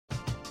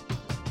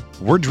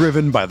We're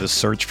driven by the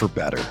search for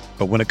better.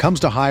 But when it comes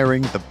to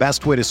hiring, the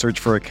best way to search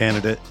for a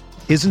candidate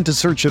isn't to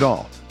search at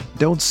all.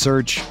 Don't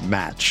search,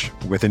 match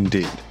with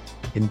Indeed.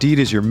 Indeed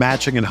is your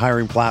matching and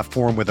hiring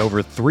platform with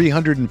over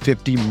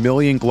 350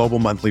 million global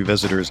monthly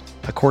visitors,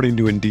 according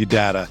to Indeed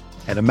data,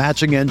 and a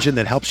matching engine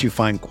that helps you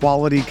find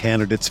quality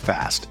candidates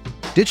fast.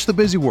 Ditch the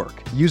busy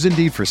work. Use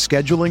Indeed for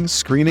scheduling,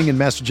 screening, and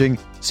messaging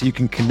so you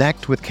can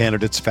connect with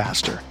candidates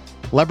faster.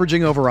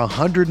 Leveraging over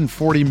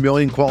 140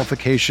 million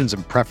qualifications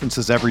and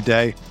preferences every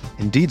day,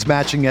 Indeed's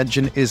matching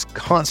engine is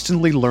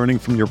constantly learning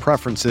from your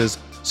preferences,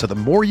 so the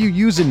more you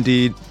use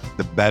Indeed,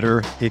 the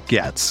better it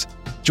gets.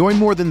 Join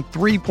more than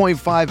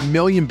 3.5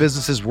 million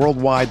businesses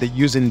worldwide that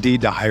use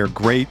Indeed to hire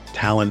great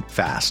talent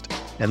fast.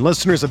 And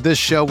listeners of this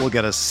show will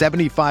get a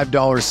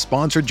 $75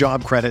 sponsored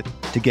job credit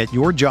to get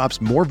your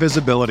jobs more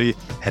visibility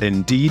at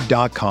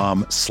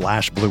Indeed.com/Blue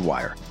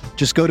Wire.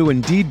 Just go to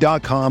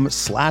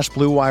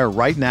Indeed.com/Blue Wire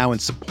right now and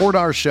support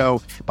our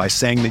show by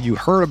saying that you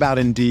heard about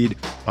Indeed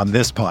on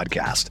this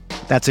podcast.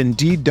 That's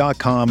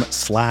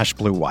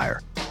Indeed.com/Blue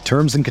Wire.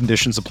 Terms and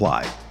conditions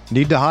apply.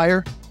 Need to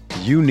hire?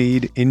 You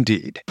need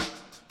Indeed.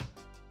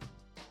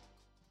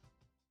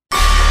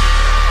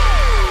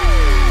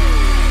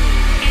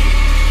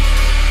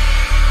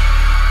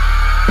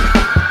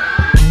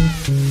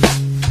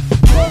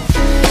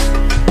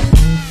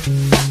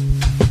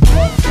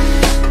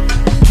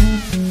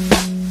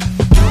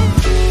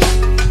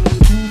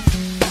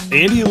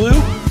 Andy Lou,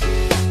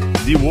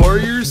 the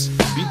Warriors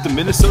beat the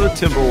Minnesota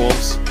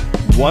Timberwolves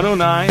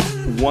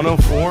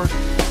 109-104.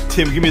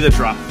 Tim, give me the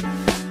drop.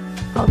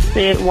 I'll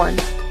say it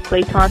once.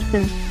 Klay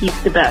Thompson,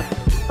 he's the best.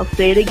 I'll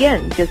say it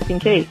again, just in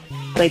case.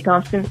 Klay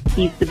Thompson,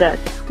 he's the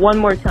best. One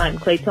more time.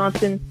 Klay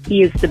Thompson,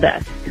 he is the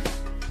best.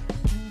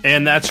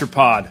 And that's your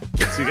pod.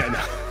 So you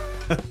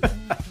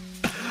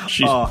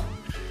got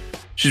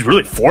She's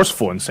really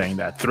forceful in saying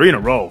that. 3 in a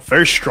row.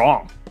 Very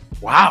strong.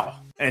 Wow.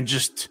 And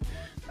just...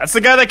 that's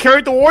the guy that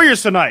carried the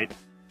Warriors tonight.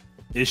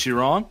 Is she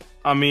wrong?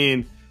 I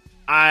mean,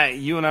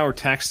 you and I were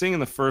texting in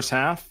the first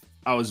half.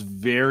 I was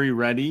very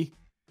ready.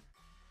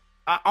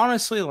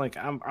 Honestly,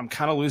 I'm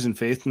kind of losing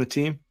faith in the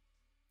team,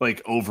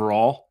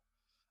 overall.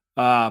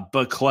 But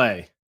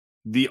Klay,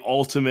 the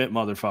ultimate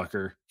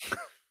motherfucker,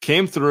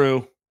 came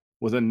through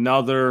with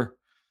another,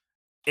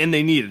 and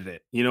they needed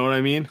it. You know what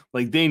I mean?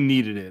 They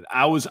needed it.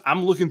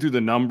 I'm looking through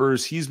the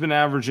numbers. He's been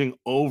averaging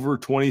over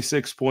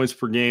 26 points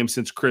per game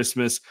since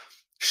Christmas.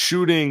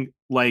 Shooting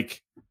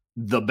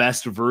the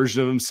best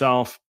version of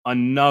himself.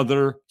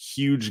 Another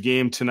huge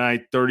game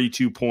tonight,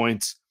 32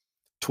 points,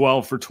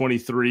 12 for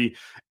 23.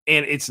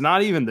 And it's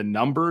not even the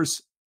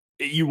numbers.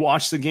 You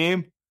watch the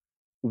game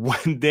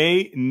when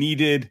they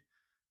needed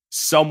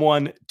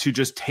someone to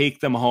just take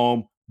them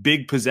home,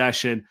 big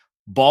possession,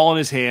 ball in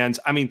his hands.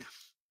 I mean,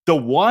 the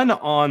one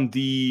on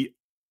the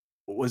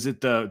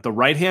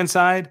right-hand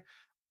side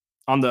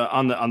on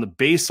the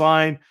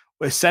baseline,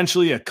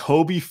 essentially a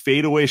Kobe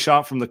fadeaway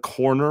shot from the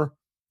corner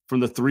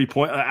from the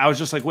 3-point. I was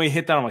just wait,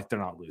 hit that. I'm they're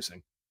not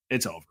losing.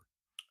 It's over.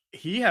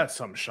 He had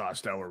some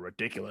shots that were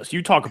ridiculous.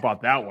 You talk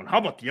about that one. How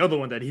about the other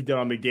one that he did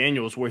on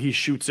McDaniels where he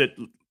shoots it,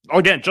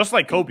 again, just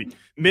like Kobe,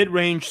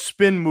 mid-range,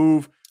 spin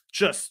move,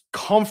 just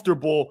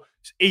comfortable,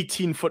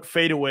 18-foot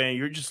fadeaway, and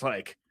you're just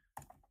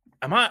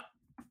am I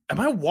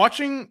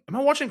watching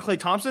Klay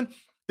Thompson?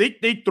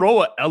 They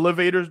throw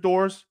elevator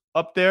doors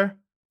up there.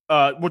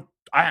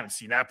 I haven't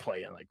seen that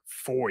play in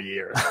 4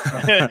 years,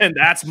 and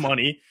that's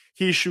money.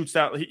 He shoots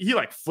that. He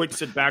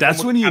flicks it back.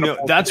 That's when you know.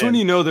 That's when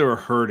you know they were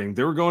hurting.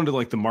 They were going to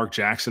the Mark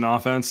Jackson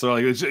offense. So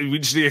we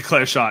just need a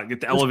Klay shot.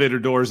 Get the elevator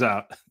doors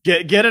out.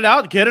 Get it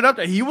out. Get it up.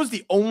 He was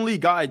the only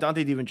guy.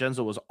 Dante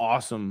DiVincenzo was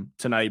awesome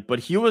tonight, but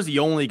he was the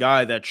only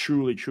guy that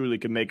truly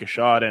could make a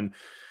shot. And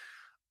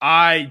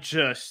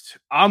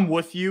I'm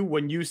with you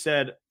when you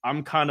said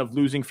I'm kind of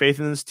losing faith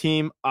in this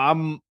team.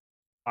 I'm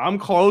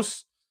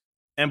close.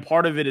 And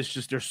part of it is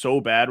just they're so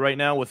bad right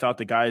now without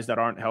the guys that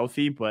aren't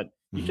healthy. But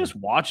you just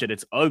watch it.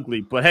 It's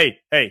ugly. But hey,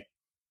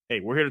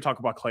 we're here to talk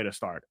about Klay to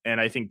start.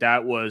 And I think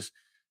that was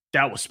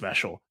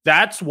special.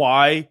 That's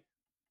why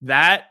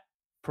that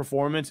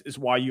performance is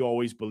why you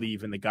always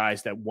believe in the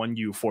guys that won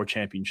you 4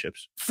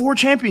 championships. 4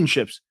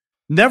 championships.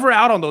 Never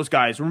out on those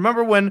guys.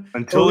 Remember when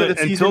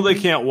until they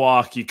can't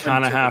walk, you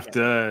kind of have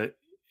to.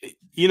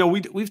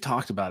 We've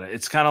talked about it.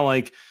 It's kind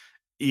of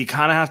you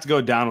kind of have to go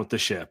down with the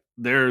ship.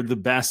 They're the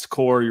best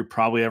core you're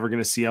probably ever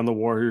going to see on the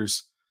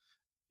Warriors.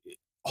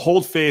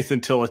 Hold faith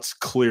until it's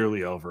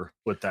clearly over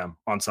with them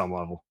on some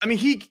level. I mean,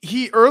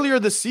 he earlier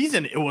this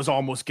season, it was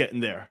almost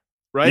getting there,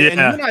 right?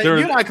 Yeah, and you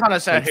and I kind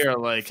of sat here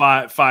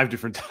five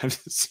different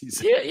times this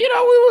season. Yeah,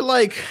 we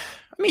were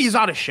he's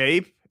out of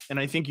shape, and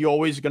I think you're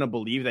always going to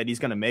believe that he's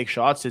going to make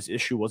shots. His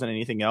issue wasn't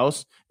anything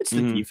else. It's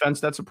the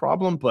defense that's a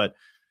problem, but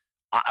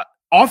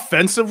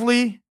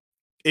offensively,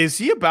 is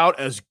he about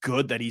as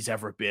good that he's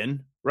ever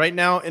been right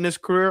now in his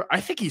career? I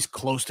think he's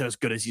close to as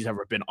good as he's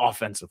ever been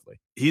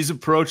offensively. He's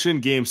approaching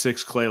Game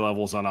 6 Klay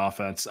levels on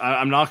offense.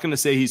 I'm not going to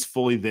say he's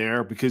fully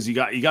there because you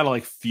got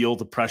to feel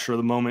the pressure of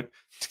the moment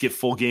to get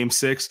full Game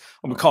 6.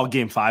 I'm going to call it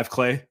Game 5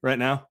 Klay right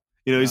now.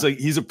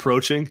 He's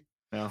approaching.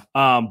 Yeah.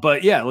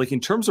 But yeah, like in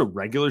terms of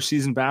regular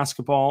season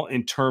basketball,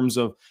 in terms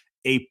of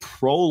a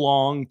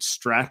prolonged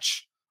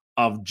stretch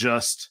of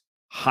just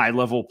high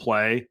level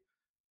play,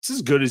 it's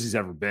as good as he's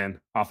ever been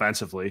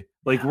offensively.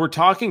 Like we're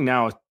talking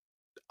now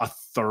a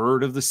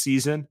third of the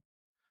season.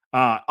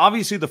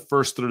 Obviously the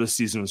first third of the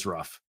season was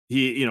rough.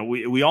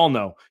 We all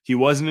know he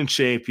wasn't in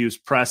shape. He was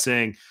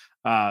pressing,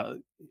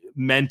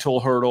 mental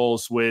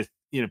hurdles with,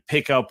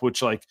 pickup,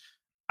 which like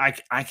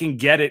I can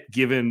get it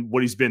given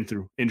what he's been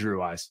through injury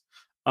wise.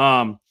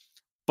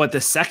 But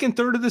the second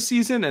third of the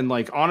season, and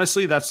like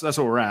honestly, that's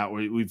where we're at.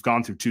 We've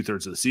gone through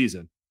 2/3 of the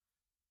season.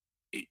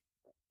 It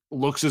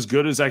looks as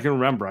good as I can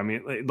remember. I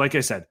mean, like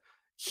I said,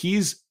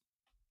 he's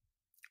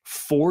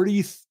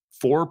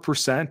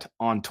 44%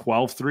 on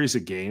 12 threes a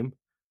game.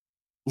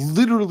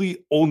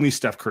 Literally only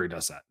Steph Curry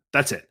does that.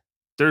 That's it.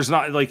 There's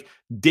not like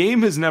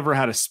Dame has never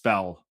had a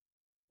spell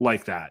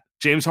like that.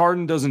 James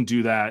Harden doesn't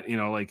do that.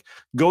 Like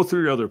go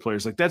through your other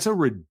players. Like that's a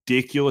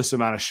ridiculous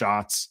amount of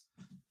shots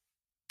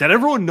that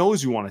everyone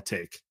knows you want to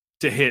take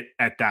to hit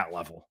at that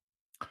level.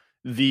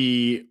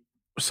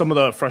 Some of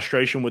the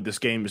frustration with this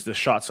game is the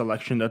shot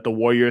selection that the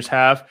Warriors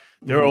have.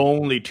 There are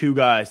only two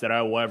guys that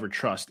I will ever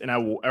trust, and I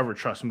will ever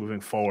trust moving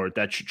forward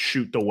that should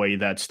shoot the way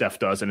that Steph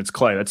does, and it's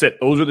Clay. That's it.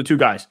 Those are the two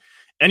guys.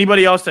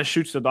 Anybody else that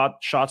shoots the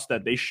shots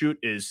that they shoot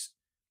is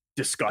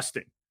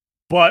disgusting.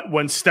 But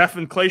when Steph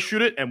and Clay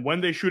shoot it, and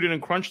when they shoot it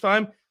in crunch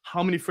time,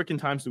 how many freaking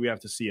times do we have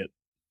to see it?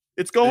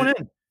 It's going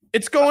in.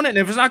 It's going in.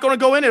 If it's not going to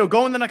go in, it'll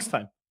go in the next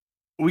time.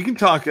 We can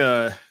talk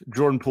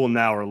Jordan Poole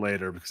now or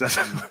later because that's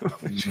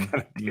what you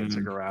got to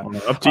dancing around.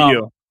 Up to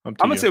you. I'm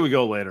going to say we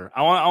go later.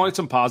 I want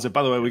some positive.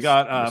 By the way, we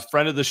got a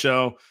friend of the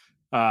show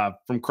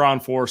from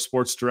Cron 4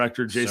 sports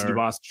director, Jason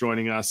DeVos,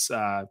 joining us.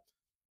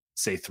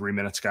 Say 3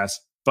 minutes, guys.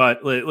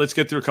 But let's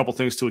get through a couple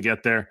things till we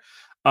get there.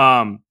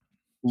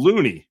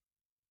 Looney,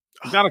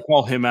 I've got to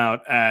call him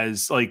out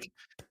as like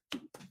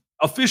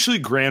officially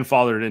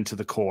grandfathered into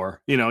the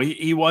core.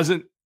 He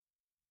wasn't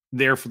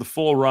there for the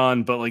full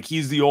run, but like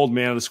he's the old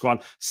man of the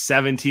squad.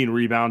 17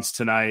 rebounds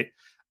tonight.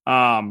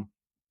 17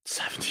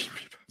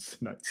 rebounds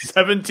tonight.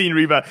 17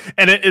 rebounds.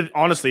 And it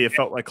honestly, it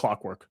felt like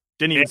clockwork.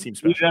 Didn't even seem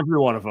special. Every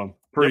one of them,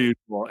 per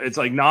usual. It's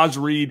like Naz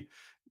Reid.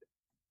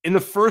 In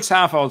the first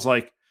half, I was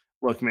like,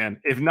 look,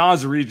 man, if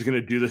Naz Reid's going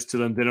to do this to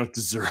them, they don't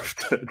deserve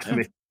to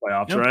make the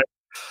playoffs, right?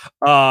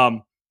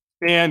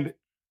 And,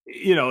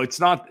 it's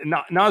not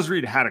Naz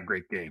Reid had a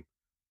great game,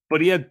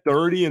 but he had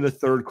 30 in the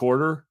third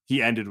quarter.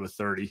 He ended with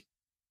 30.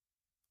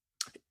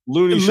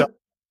 Looney shot.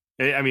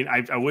 I mean,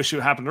 I wish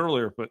it happened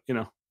earlier, but,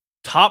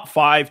 Top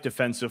 5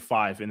 defensive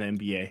 5 in the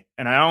NBA.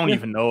 And I don't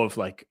even know if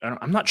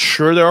I'm not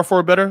sure there are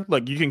 4 better.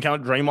 Like you can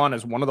count Draymond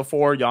as one of the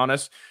 4,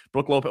 Giannis,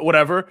 Brook Lopez,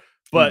 whatever.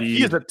 But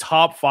he is a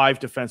top 5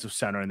 defensive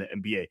center in the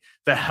NBA.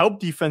 The help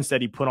defense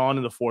that he put on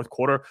in the fourth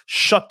quarter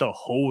shut the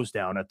hose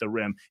down at the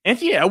rim.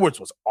 Anthony Edwards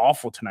was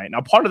awful tonight.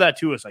 Now, part of that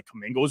too is like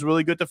Kuminga was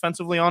really good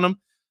defensively on him.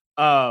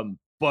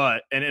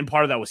 But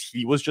part of that was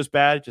he was just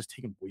bad, just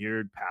taking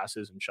weird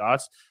passes and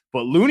shots.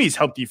 But Looney's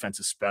help defense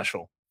is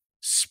special.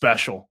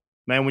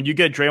 Man, when you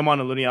get Draymond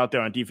and Looney out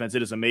there on defense,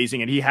 it is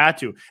amazing. And he had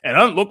to. And it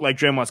doesn't look like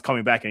Draymond's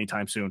coming back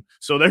anytime soon.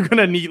 So they're going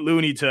to need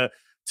Looney to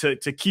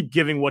keep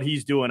giving what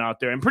he's doing out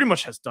there and pretty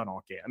much has done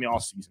all game. I mean, all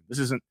season.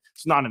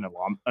 It's not an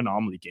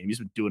anomaly game. He's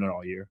been doing it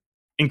all year.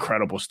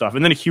 Incredible stuff.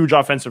 And then a huge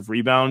offensive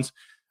rebounds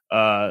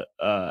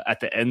at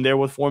the end there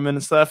with 4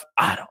 minutes left.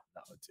 I don't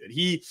know,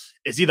 dude.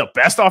 Is he the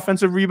best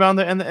offensive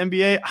rebounder in the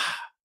NBA?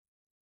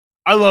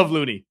 I love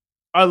Looney.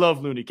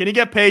 Can he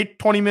get paid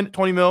 20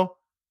 mil?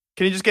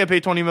 Can he just get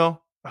paid 20 mil?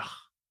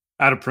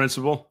 Out of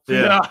principle?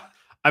 Yeah.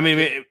 I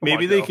mean,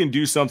 maybe they can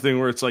do something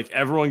where it's like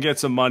everyone gets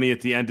some money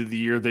at the end of the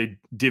year. They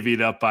divvy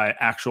it up by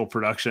actual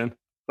production.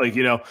 Like,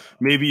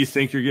 maybe you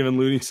think you're giving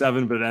Looney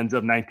 7, but it ends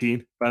up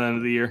 19 by the end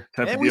of the year.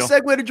 And we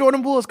segue to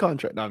Jordan Poole's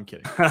contract. No, I'm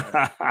kidding.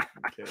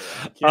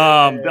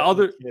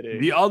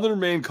 The other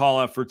main call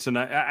out for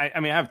tonight,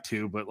 I mean, I have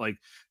 2, but like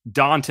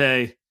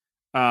Dante,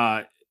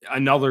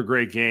 another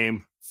great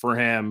game for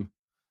him.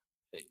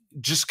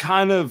 Just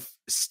kind of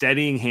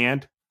steadying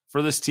hand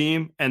for this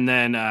team. And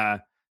then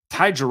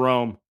Ty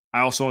Jerome,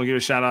 I also want to give a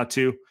shout out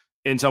to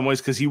in some ways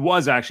because he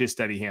was actually a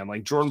steady hand.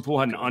 Like Jordan Poole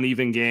had an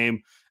uneven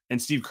game,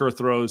 and Steve Kerr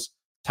throws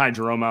Ty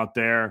Jerome out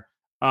there.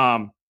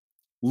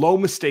 Low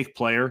mistake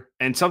player.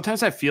 And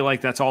sometimes I feel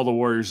like that's all the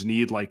Warriors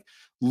need. Like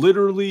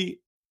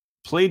literally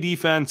play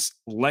defense,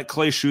 let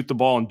Clay shoot the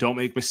ball, and don't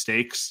make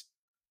mistakes.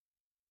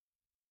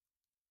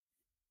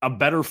 A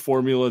better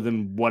formula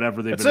than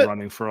whatever they've been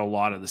running for a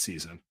lot of the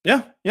season.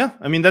 Yeah.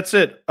 I mean, that's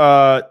it.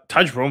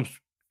 Ty Jerome's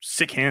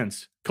sick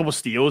hands. A couple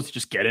steals,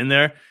 just get in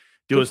there,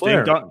 do his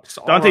thing.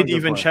 Dante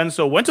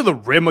DiVincenzo went to the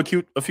rim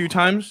a few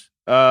times,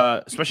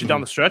 especially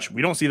down the stretch.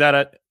 We don't see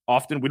that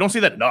often. We don't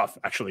see that enough,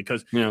 actually,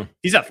 because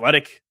he's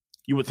athletic.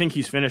 You would think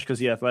he's finished because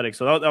he's athletic.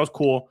 So that was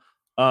cool.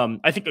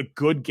 I think a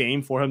good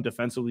game for him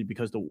defensively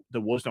because the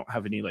Wolves don't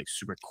have any like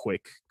super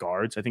quick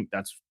guards. I think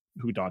that's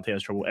who Dante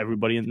has trouble.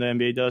 Everybody in the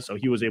NBA does. So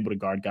he was able to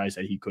guard guys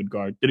that he could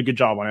guard. Did a good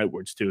job on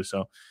Edwards too.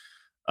 So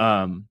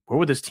Where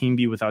would this team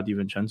be without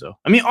DiVincenzo?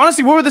 I mean,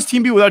 honestly, where would this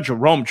team be without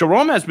Jerome?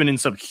 Jerome has been in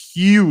some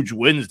huge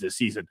wins this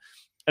season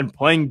and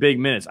playing big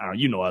minutes. I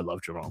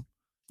love Jerome.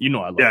 I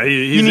love him.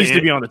 He needs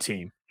to be on the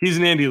team. He's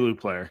an Andy Luke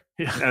player,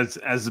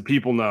 as the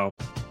people know.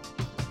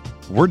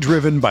 We're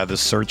driven by the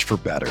search for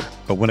better.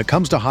 But when it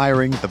comes to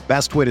hiring, the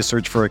best way to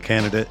search for a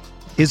candidate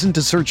isn't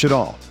to search at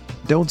all.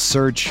 Don't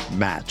search,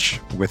 match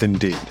with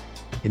Indeed.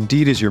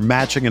 Indeed is your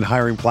matching and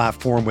hiring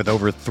platform with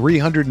over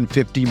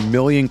 350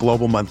 million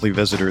global monthly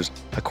visitors,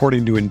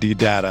 according to Indeed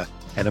data,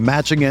 and a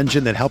matching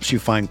engine that helps you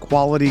find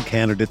quality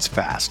candidates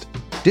fast.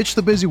 Ditch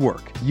the busy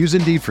work. Use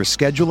Indeed for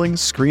scheduling,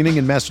 screening,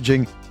 and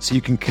messaging so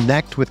you can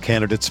connect with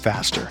candidates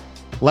faster.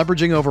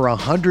 Leveraging over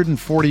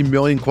 140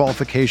 million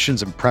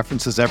qualifications and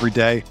preferences every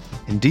day,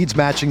 Indeed's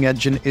matching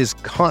engine is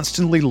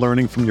constantly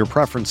learning from your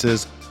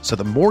preferences, so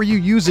the more you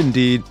use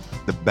Indeed,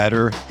 the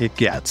better it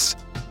gets.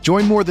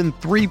 Join more than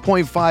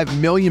 3.5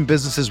 million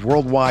businesses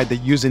worldwide that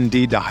use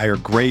Indeed to hire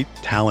great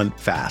talent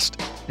fast.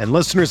 And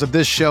listeners of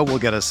this show will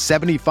get a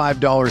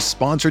 $75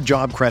 sponsored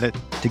job credit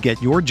to get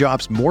your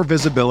jobs more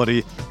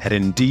visibility at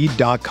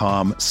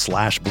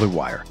Indeed.com/Blue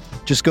Wire.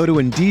 Just go to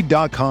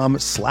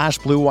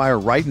Indeed.com/Blue Wire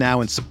right now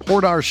and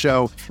support our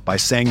show by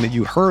saying that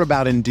you heard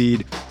about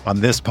Indeed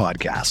on this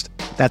podcast.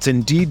 That's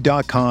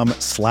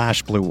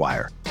Indeed.com/Blue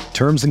Wire.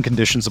 Terms and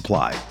conditions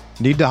apply.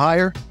 Need to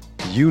hire?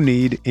 You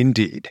need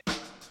Indeed.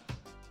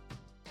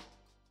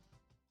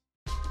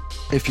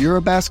 If you're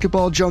a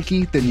basketball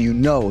junkie, then you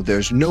know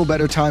there's no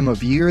better time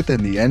of year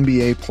than the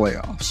NBA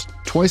playoffs.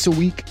 Twice a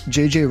week,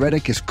 JJ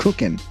Redick is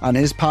cooking on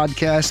his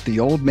podcast, The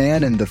Old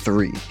Man and the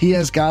Three. He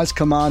has guys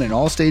come on in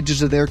all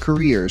stages of their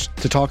careers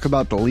to talk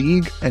about the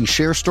league and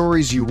share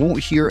stories you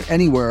won't hear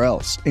anywhere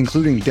else,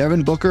 including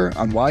Devin Booker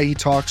on why he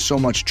talks so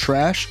much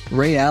trash,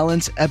 Ray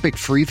Allen's epic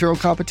free throw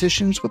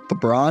competitions with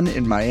LeBron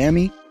in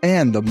Miami,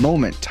 and the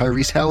moment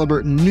Tyrese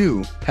Halliburton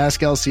knew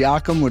Pascal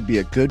Siakam would be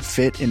a good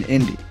fit in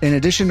Indy. In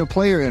addition to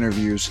player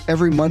interviews,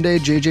 every Monday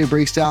JJ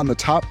breaks down the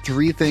top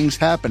 3 things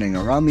happening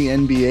around the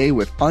NBA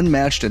with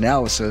unmatched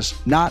analysis,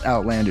 not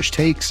outlandish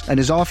takes, and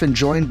is often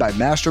joined by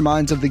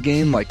masterminds of the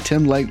game like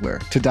Tim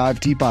Legler to dive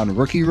deep on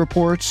rookie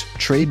reports,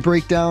 trade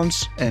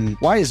breakdowns, and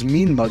why is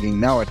mean mugging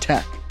now a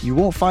tech. You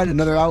won't find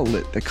another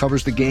outlet that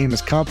covers the game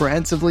as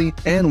comprehensively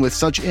and with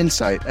such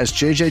insight as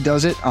JJ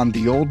does it on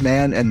The Old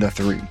Man and the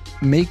Three.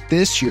 Make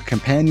this your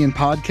companion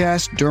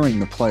podcast during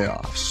the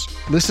playoffs.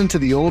 Listen to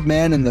The Old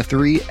Man and the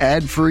Three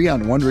ad-free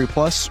on Wondery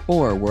Plus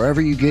or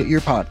wherever you get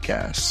your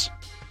podcasts.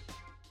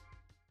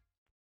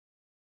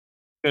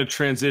 Going to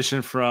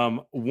transition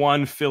from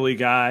one Philly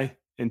guy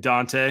in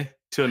Dante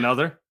to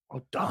another.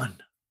 Oh, done.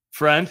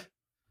 Friend,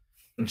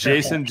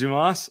 Jason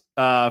Dumas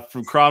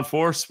from Crown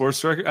 4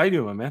 Sports Director. How you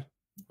doing, my man?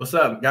 What's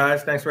up,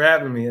 guys? Thanks for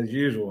having me, as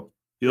usual.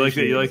 You like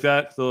that? You like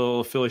that? The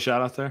little Philly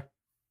shout out there?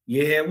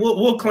 Yeah,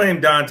 we'll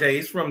claim Dante.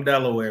 He's from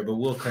Delaware, but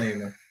we'll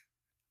claim him.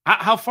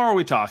 How far are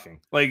we talking?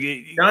 Like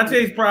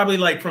Dante's probably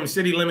like from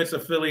city limits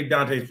of Philly.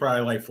 Dante's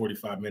probably like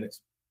 45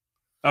 minutes.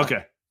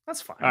 Okay,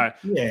 that's fine. All right.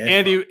 Yeah,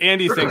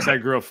 Andy thinks I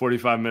grew up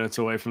 45 minutes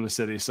away from the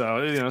city, so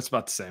it's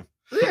about the same.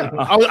 Yeah,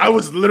 I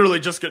was literally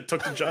just took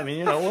the job. I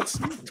mean, what's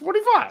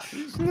 45?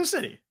 He's in the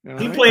city.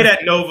 He played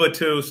at Nova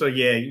too, so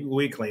yeah,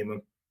 we claim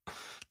him.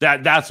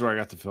 That's where I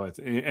got the feeling.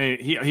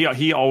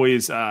 He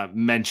always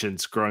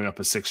mentions growing up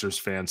a Sixers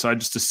fan, so I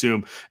just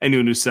assume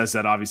anyone who says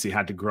that obviously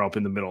had to grow up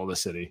in the middle of the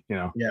city.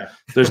 Yeah.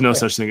 There's no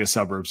such thing as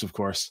suburbs, of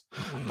course.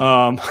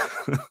 All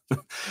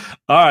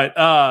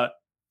right.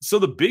 So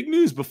the big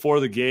news before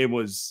the game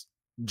was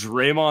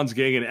Draymond's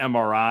getting an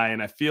MRI,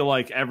 and I feel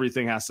like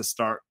everything has to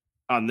start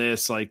on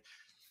this. Like,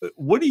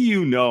 what do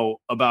you know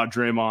about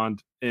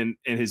Draymond and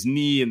his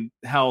knee and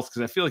health?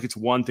 Because I feel like it's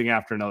one thing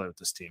after another with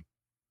this team.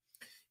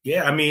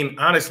 Yeah, I mean,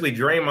 honestly,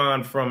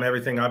 Draymond, from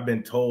everything I've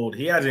been told,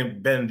 he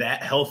hasn't been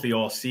that healthy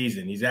all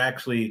season. He's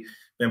actually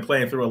been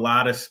playing through a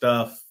lot of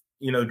stuff.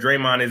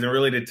 Draymond isn't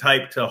really the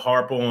type to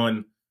harp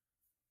on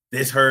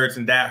this hurts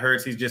and that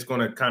hurts. He's just going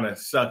to kind of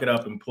suck it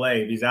up and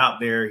play. If he's out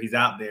there, he's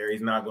out there. He's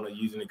not going to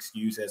use an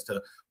excuse as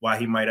to why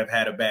he might have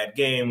had a bad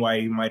game, why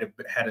he might have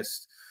had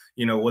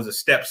was a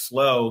step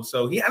slow.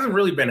 So he hasn't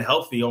really been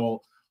healthy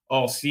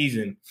all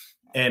season.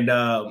 And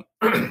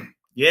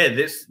yeah,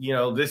 this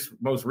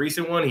most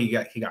recent one, he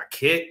got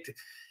kicked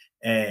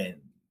and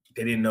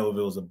they didn't know if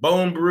it was a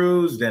bone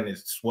bruise. Then it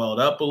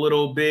swelled up a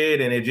little bit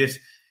and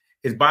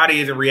his body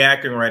isn't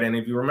reacting right. And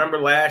if you remember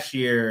last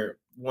year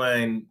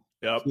when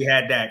he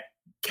had that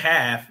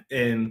calf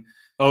and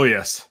oh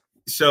yes,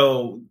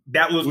 so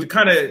that was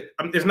kind of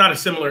it's not a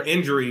similar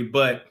injury,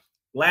 but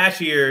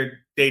last year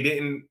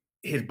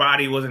his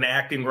body wasn't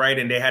acting right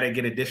and they had to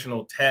get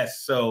additional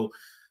tests. So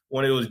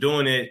when it was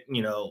doing it,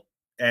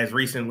 as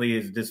recently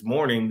as this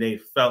morning, they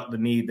felt the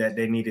need that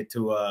they needed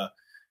to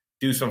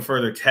do some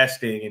further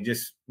testing and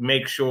just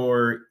make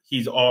sure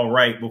he's all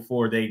right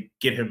before they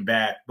get him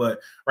back. But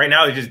right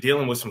now he's just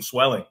dealing with some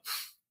swelling.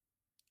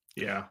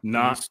 Yeah,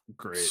 not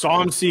great.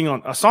 Saw him sitting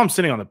on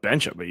the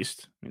bench at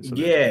least.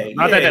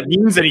 Not that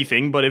means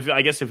anything, but if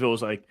it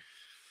was like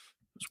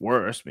it's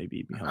worse,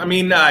 maybe.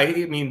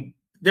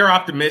 they're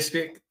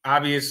optimistic,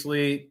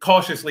 obviously,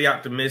 cautiously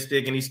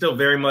optimistic, and he's still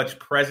very much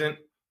present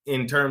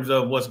in terms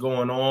of what's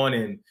going on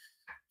and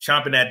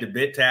chomping at the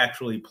bit to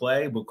actually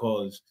play,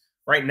 because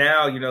right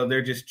now,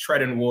 they're just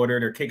treading water.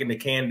 They're kicking the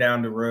can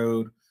down the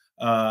road,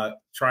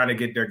 trying to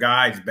get their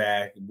guys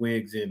back,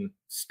 Wiggs and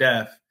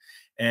Steph.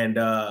 And,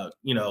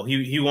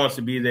 he wants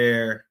to be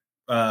there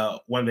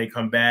when they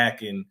come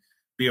back and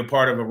be a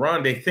part of a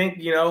run. They think,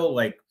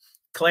 like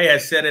Clay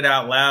has said it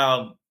out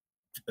loud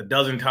a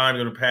dozen times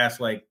in the past,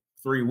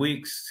 3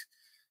 weeks.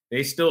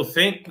 They still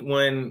think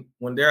when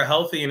they're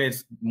healthy and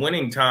it's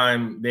winning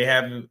time, they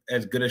have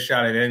as good a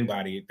shot at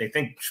anybody. They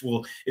think,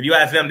 well, if you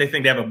ask them, they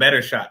think they have a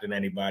better shot than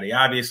anybody.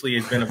 Obviously,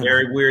 it's been a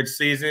very weird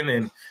season,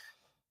 and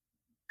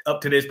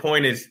up to this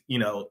point,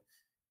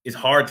 it's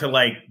hard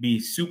to be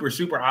super,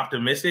 super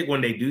optimistic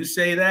when they do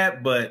say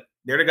that, but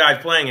they're the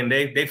guys playing, and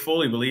they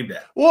fully believe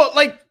that. Well,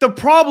 the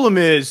problem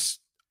is,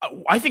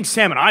 I think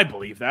Sam and I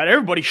believe that.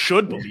 Everybody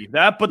should believe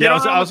that. But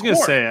I was going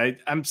to say,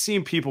 I'm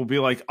seeing people be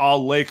like, "Oh,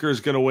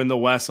 Lakers going to win the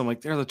West." I'm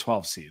like, they're the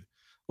 12th seed.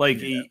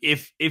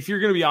 If you're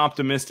going to be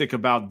optimistic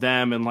about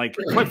them, and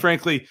quite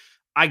frankly,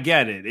 I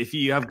get it. If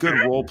you have good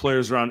role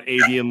players around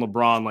AD and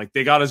LeBron,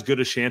 they got as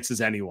good a chance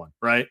as anyone,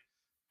 right?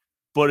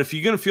 But if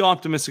you're going to feel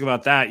optimistic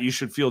about that, you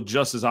should feel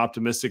just as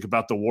optimistic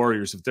about the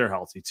Warriors if they're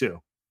healthy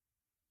too.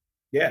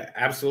 Yeah,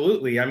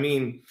 absolutely. I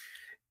mean,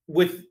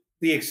 with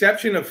the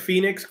exception of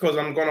Phoenix, because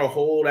I'm going to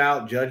hold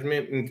out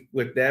judgment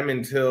with them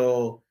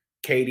until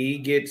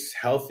KD gets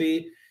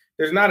healthy,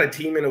 there's not a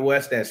team in the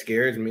West that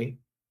scares me.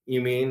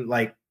 You mean,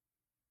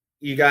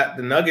 you got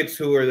the Nuggets,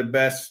 who are the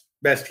best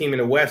team in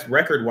the West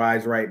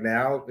record-wise right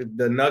now.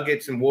 The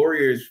Nuggets and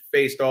Warriors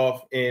faced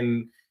off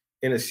in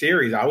a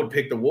series. I would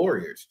pick the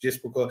Warriors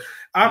just because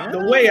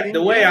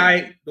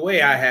the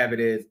way I have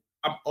it is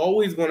I'm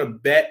always going to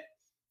bet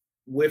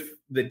with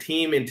the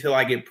team until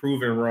I get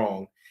proven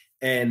wrong.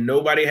 And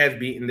nobody has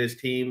beaten this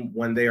team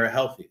when they are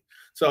healthy.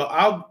 So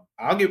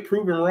I'll get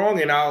proven wrong,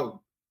 and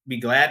I'll be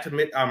glad to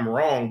admit I'm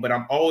wrong, but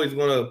I'm always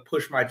going to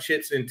push my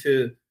chips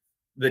into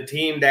the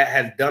team that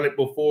has done it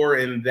before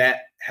and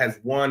that has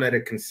won at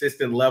a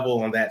consistent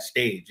level on that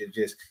stage. It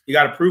just, you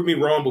got to prove me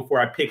wrong before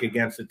I pick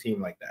against a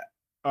team like that.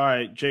 All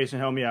right, Jason,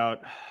 help me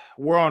out.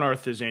 Where on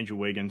earth is Andrew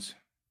Wiggins?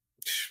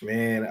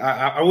 Man,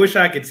 I wish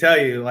I could tell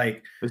you.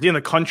 Is he in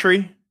the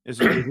country? Is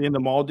he in the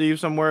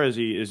Maldives somewhere? Is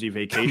he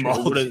vacationing?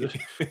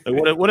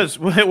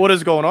 What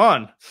is going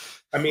on?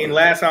 I mean,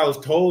 last I was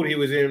told, he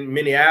was in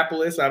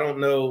Minneapolis. I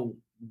don't know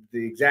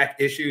the exact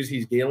issues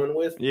he's dealing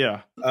with.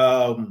 Yeah.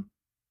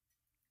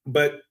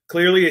 But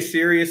clearly it's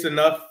serious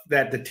enough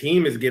that the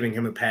team is giving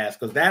him a pass,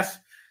 because that's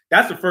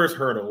the first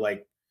hurdle.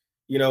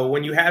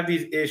 When you have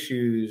these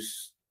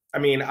issues, I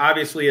mean,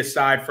 obviously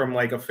aside from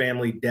a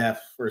family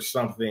death or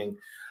something,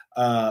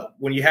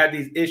 when you have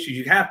these issues,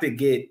 you have to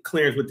get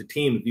clearance with the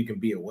team if you can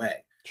be away.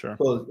 Sure.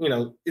 Because,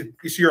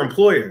 it's your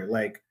employer.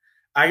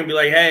 I can be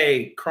like,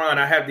 hey, Kron,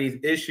 I have these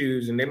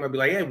issues. And they might be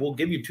like, hey, we'll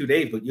give you 2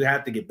 days, but you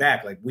have to get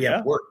back. We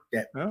have work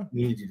that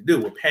we need you to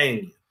do. We're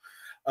paying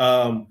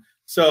you.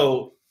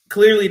 So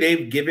clearly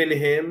they've given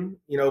him,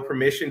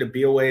 permission to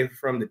be away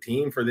from the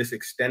team for this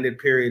extended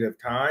period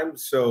of time.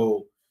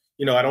 So,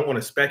 I don't want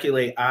to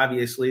speculate,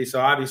 obviously.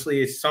 So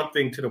obviously it's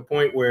something to the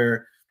point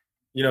where,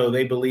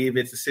 they believe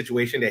it's a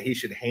situation that he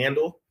should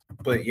handle.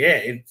 But yeah,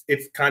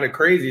 it's kind of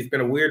crazy. It's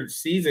been a weird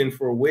season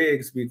for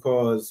Wiggs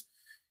because,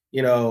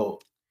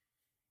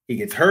 he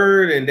gets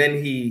hurt and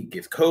then he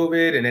gets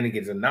COVID and then he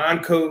gets a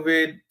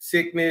non-COVID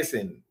sickness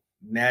and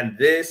now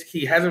this.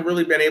 He hasn't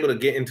really been able to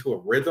get into a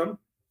rhythm.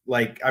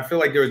 I feel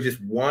like there was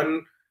just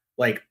one,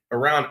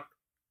 around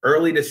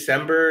early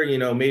December,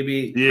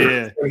 maybe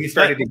when he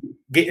started to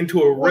get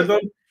into a rhythm,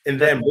 and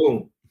then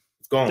boom.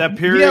 Gone. That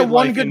period,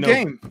 one good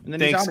game, and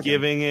then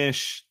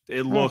Thanksgiving-ish,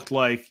 it looked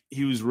like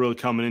he was really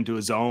coming into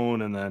his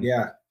own, and then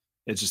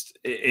it's just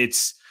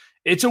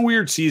it's a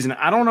weird season.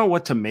 I don't know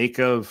what to make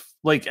of.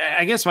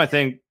 I guess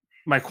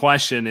my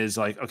question is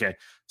okay,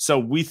 so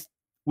we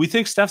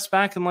think Steph's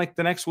back in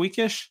the next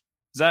weekish.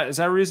 Is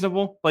that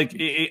reasonable?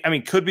 I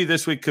mean, could be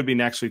this week, could be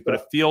next week, but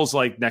it feels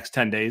like next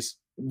 10 days.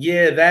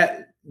 Yeah,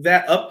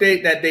 that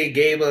update that they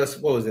gave us,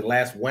 what was it,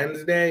 last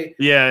Wednesday?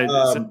 Yeah,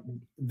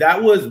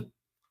 that was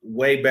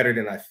way better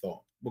than I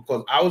thought,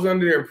 because I was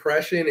under the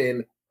impression,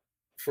 and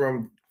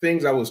from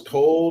things I was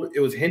told, it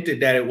was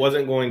hinted that it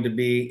wasn't going to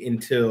be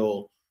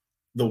until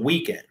the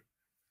weekend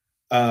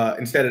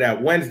instead of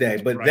that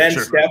Wednesday. But then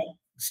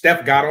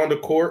Steph got on the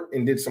court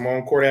and did some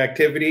on-court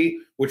activity,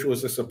 which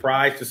was a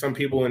surprise to some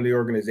people in the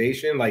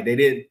organization. They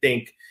didn't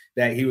think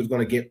that he was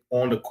going to get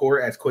on the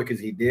court as quick as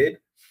he did,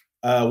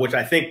 which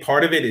I think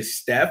part of it is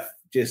Steph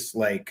just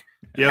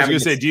I was gonna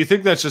say, do you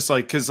think that's just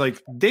because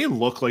they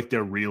look like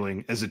they're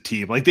reeling as a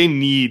team? They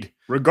need,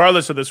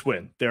 regardless of this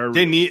win,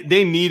 they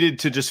needed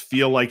to just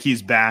feel like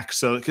he's back.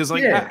 So because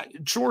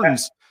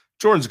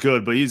Jordan's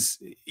good, but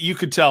you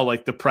could tell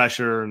the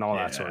pressure and all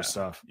that sort of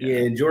stuff.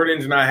 Yeah,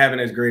 Jordan's not having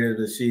as great of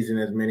a season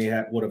as many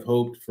would have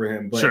hoped for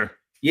him. But sure.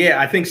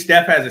 Yeah, I think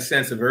Steph has a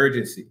sense of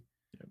urgency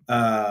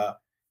to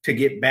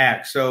get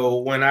back. So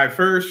when I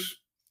first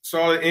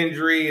saw the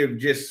injury of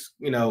just,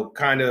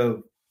 kind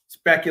of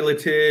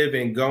speculative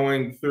and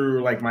going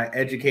through like my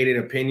educated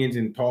opinions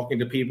and talking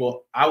to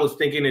people, I was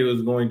thinking it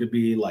was going to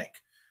be like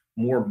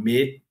more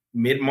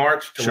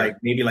mid-March to like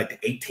maybe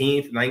like the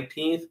 18th,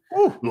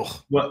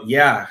 19th. But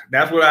yeah,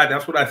 that's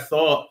what I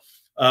thought.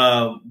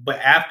 But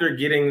after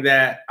getting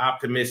that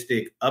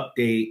optimistic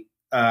update,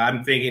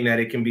 I'm thinking that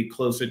it can be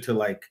closer to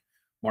like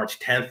March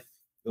 10th,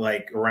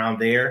 like around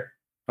there.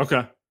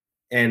 Okay.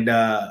 And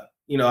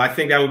I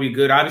think that would be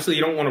good. Obviously,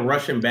 you don't want to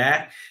rush him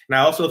back. And I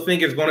also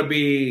think it's going to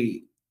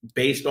be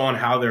based on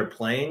how they're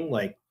playing.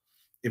 Like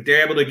if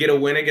they're able to get a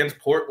win against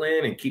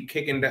Portland and keep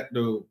kicking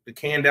the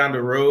can down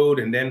the road,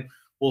 and then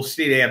we'll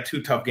see. They have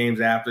 2 tough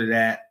games after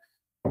that,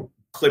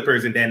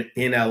 Clippers and then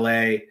in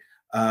LA.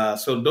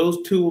 So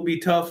those 2 will be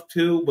tough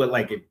too. But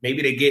like if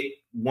maybe they get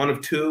 1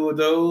 of 2 of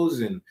those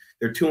and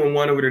they're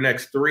 2-1 over the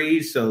next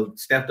 3, so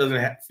Steph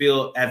doesn't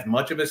feel as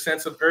much of a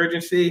sense of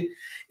urgency.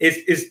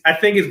 I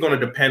think it's going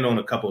to depend on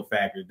a couple of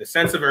factors. The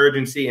sense of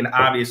urgency, and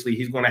obviously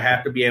he's going to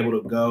have to be able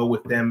to go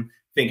with them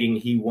thinking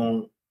he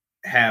won't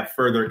have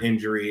further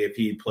injury if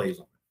he plays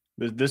on.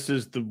 This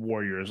is the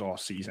Warriors all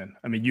season.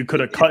 I mean, you could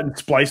have cut and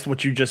spliced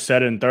what you just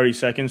said in 30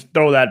 seconds.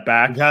 Throw that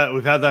back.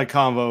 We've had that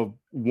convo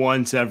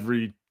once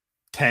every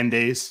 10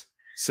 days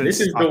since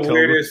this is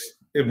October.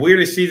 the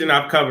weirdest season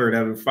I've covered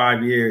over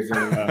 5 years.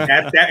 And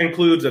that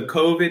includes a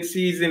COVID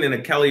season and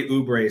a Kelly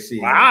Oubre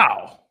season.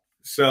 Wow.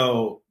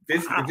 So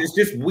it's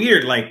just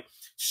weird. Like,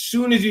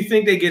 soon as you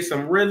think they get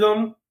some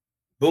rhythm,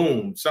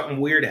 boom, something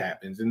weird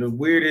happens. And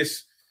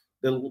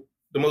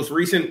the most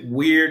recent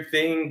weird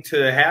thing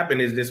to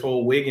happen is this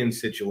whole Wiggins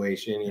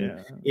situation.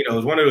 And,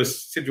 it's one of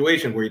those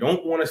situations where you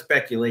don't want to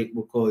speculate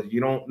because you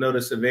don't know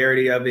the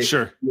severity of it.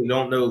 Sure. You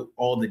don't know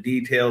all the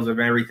details of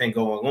everything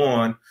going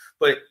on.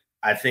 But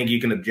I think you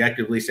can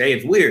objectively say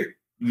it's weird.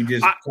 You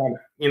just,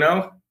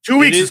 2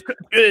 weeks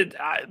is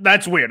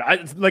that's weird. I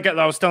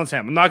was telling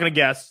Sam, I'm not going to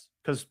guess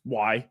because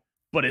why,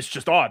 but it's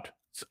just odd.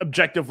 It's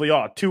objectively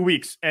odd. 2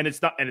 weeks, and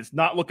it's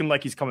not looking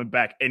like he's coming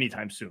back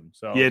anytime soon.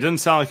 So yeah, it doesn't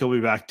sound like he'll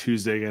be back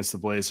Tuesday against the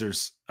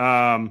Blazers.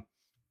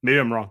 Maybe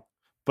I'm wrong,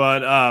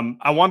 but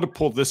I wanted to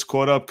pull this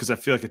quote up because I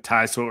feel like it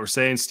ties to what we're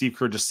saying. Steve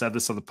Kerr just said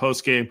this on the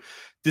post game.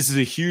 This is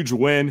a huge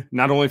win,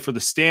 not only for the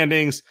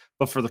standings,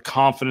 but for the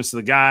confidence of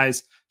the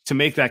guys to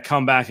make that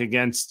comeback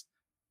against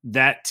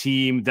that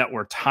team that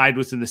were tied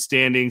within the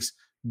standings.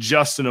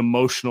 Just an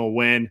emotional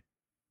win.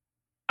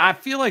 I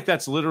feel like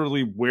that's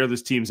literally where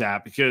this team's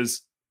at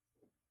because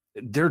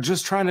they're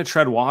just trying to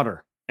tread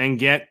water and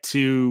get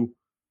to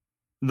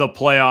the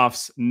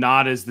playoffs,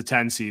 not as the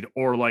 10 seed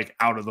or like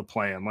out of the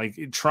plan, like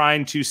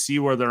trying to see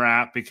where they're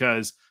at.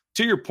 Because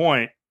to your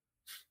point,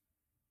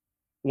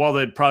 while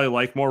they'd probably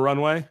like more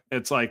runway,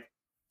 it's like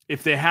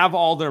if they have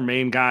all their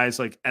main guys,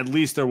 like at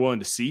least they're willing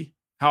to see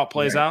how it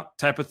plays out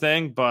type of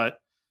thing. But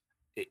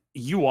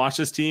you watch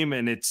this team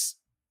and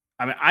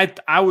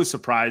I was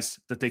surprised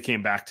that they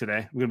came back today.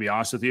 I'm going to be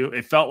honest with you.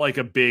 It felt like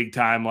a big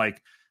time, like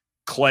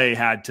Clay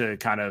had to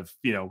kind of,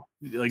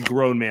 like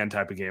grown man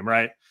type of game,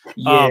 right?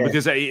 Yeah.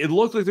 Because it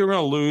looked like they were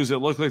going to lose. It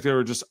looked like they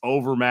were just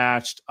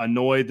overmatched,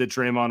 annoyed that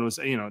Draymond was,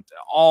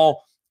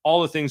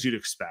 all the things you'd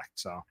expect.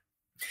 So,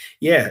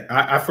 yeah,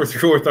 I for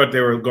sure thought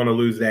they were going to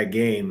lose that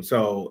game.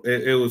 So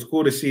it was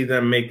cool to see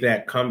them make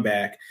that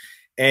comeback.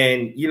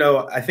 And,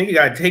 I think you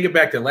got to take it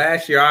back to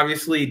last year.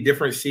 Obviously,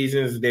 different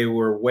seasons. They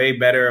were way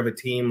better of a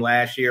team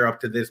last year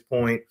up to this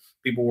point.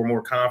 People were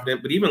more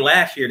confident. But even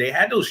last year, they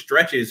had those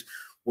stretches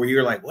where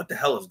you're like, what the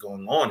hell is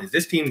going on? Is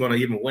this team going to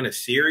even win a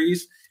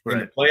series in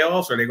the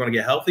playoffs? Are they going to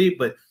get healthy?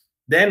 But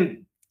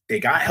then they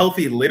got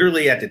healthy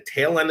literally at the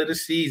tail end of the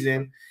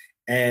season,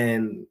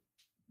 and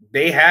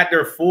they had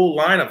their full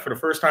lineup for the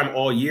first time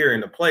all year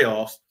in the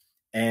playoffs.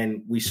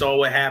 And we saw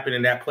what happened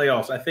in that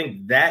playoffs. I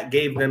think that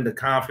gave them the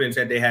confidence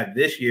that they had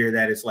this year,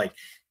 that it's like,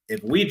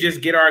 if we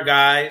just get our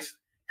guys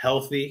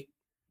healthy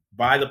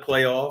by the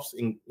playoffs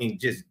and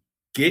just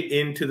get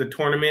into the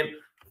tournament,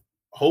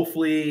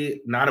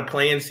 hopefully not a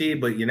play-in seed,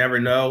 but you never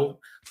know.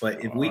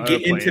 But if we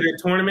get into the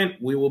tournament,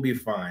 we will be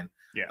fine.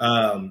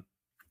 Yeah.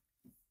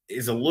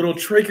 It's a little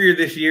trickier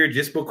this year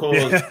just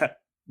because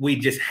we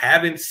just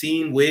haven't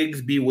seen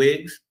Wiggs be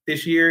Wiggs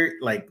this year.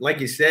 Like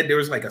you said, there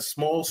was like a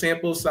small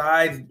sample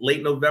size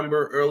late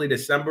November, early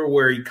December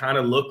where he kind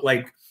of looked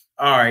like,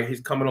 all right, he's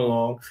coming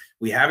along.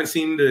 We haven't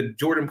seen the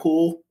Jordan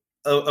Poole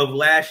of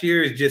last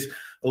year. Is just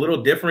a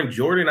little different.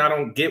 Jordan, I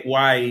don't get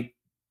why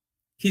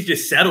he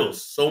just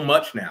settles so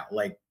much now.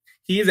 Like,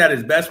 he is at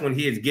his best when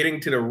he is getting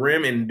to the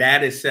rim, and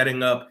that is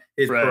setting up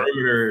his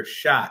perimeter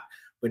shot.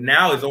 But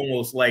now it's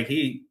almost like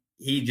he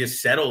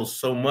just settles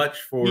so much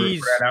for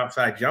that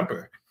outside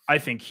jumper. I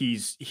think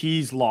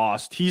he's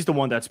lost. He's the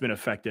one that's been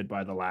affected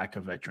by the lack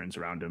of veterans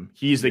around him.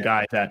 He's the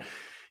guy that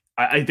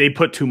they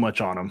put too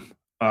much on him.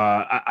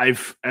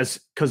 I've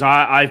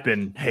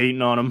been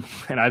hating on him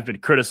and I've been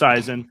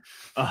criticizing,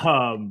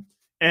 and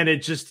it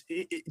just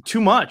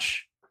too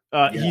much.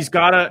 He's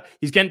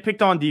getting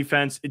picked on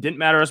defense. It didn't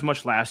matter as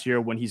much last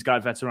year when he's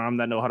got vets around him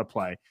that know how to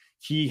play.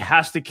 He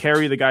has to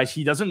carry the guys.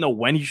 He doesn't know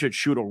when he should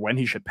shoot or when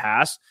he should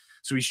pass.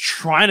 So he's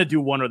trying to do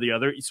one or the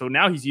other. So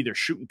now he's either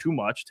shooting too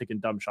much, taking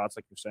dumb shots,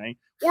 like you're saying,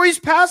 or he's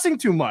passing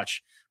too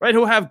much, right?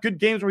 He'll have good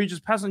games where he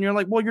just passes and you're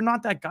like, well, you're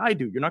not that guy,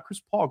 dude. You're not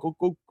Chris Paul.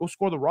 Go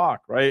score the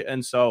rock, right?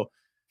 And so,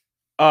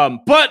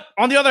 but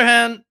on the other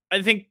hand,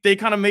 I think they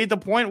kind of made the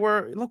point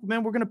where, look,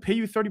 man, we're going to pay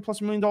you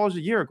 $30+ million a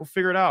year. Go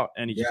figure it out.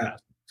 And he just has.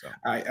 So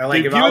I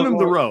like they've given him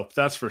the rope.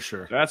 That's for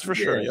sure. That's for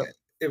sure. Yep.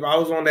 If I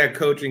was on that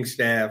coaching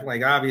staff,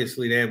 like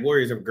obviously they have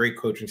Warriors have a great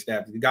coaching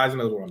staff. The guys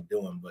know what I'm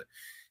doing. But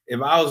if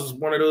I was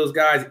one of those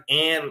guys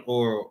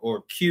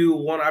or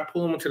Q1, I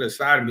pull him to the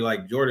side and be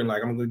like, Jordan,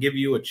 like I'm going to give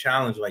you a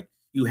challenge. Like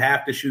you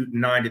have to shoot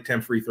 9 to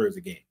 10 free throws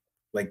a game.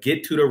 Like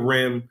get to the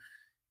rim,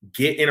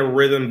 get in a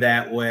rhythm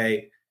that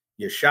way.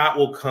 Your shot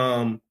will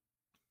come.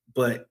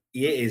 But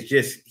he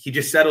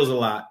just settles a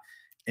lot.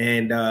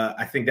 And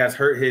I think that's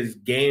hurt his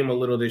game a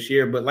little this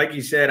year. But like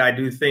you said, I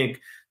do think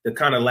the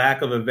kind of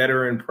lack of a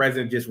veteran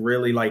presence just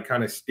really like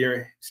kind of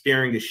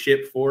steering the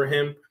ship for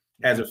him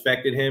has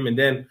affected him. And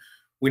then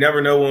we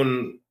never know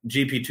when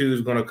GP2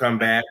 is going to come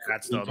back.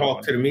 We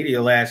talked to the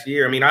media last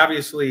year. I mean,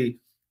 obviously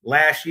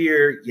last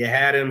year you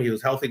had him. He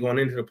was healthy going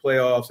into the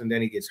playoffs and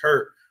then he gets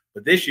hurt.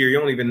 But this year you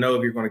don't even know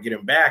if you're going to get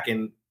him back.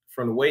 And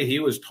from the way he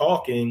was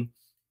talking,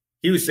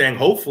 he was saying,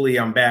 hopefully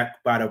I'm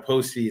back by the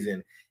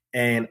postseason.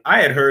 And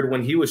I had heard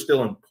when he was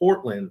still in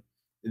Portland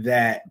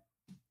that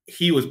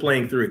he was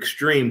playing through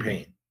extreme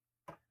pain.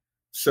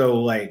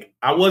 So, like,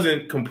 I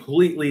wasn't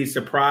completely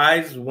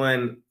surprised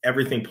when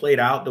everything played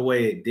out the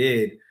way it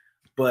did.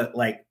 But,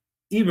 like,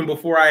 even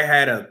before I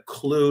had a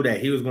clue that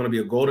he was going to be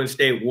a Golden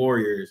State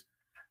Warriors,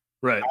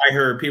 right? I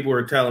heard people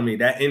were telling me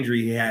that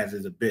injury he has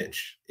is a bitch.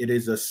 It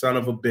is a son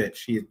of a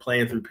bitch. He is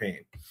playing through pain.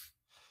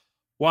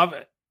 Well,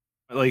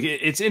 like,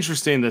 it's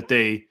interesting that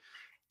they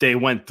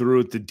went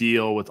through the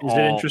deal with Is it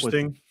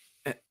interesting?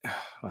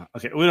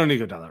 Okay, we don't need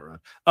to go down that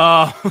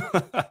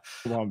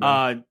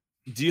road.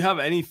 Do you have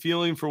any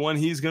feeling for when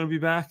he's going to be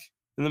back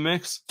in the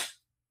mix?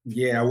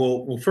 Yeah,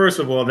 well, first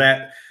of all,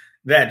 that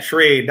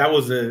trade,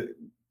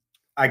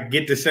 I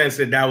get the sense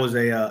that was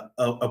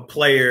a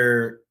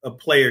player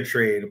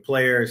trade, a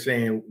player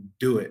saying,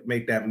 do it,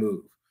 make that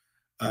move.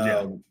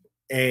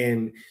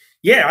 And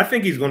yeah, I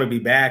think he's going to be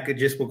back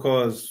just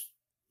because,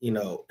 you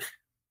know,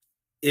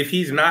 if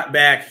he's not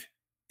back,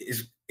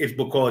 it's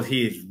because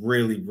he is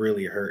really,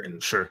 really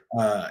hurting. Sure.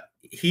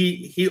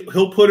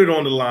 He'll put it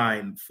on the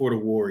line for the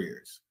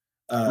Warriors.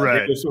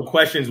 Right. There's some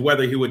questions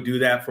whether he would do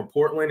that for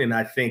Portland, and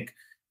I think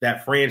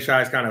that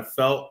franchise kind of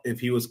felt if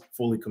he was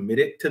fully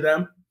committed to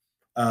them.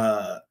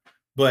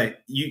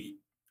 But he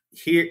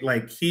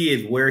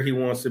is where he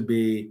wants to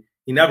be.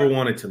 He never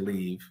wanted to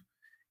leave,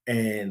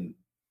 and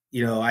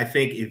you know, I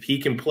think if he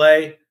can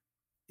play,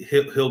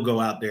 he'll go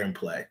out there and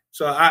play.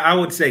 So I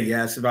would say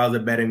yes. If I was a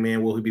betting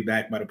man, will he be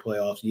back by the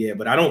playoffs? Yeah,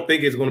 but I don't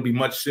think it's going to be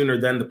much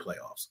sooner than the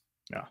playoffs.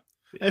 Yeah,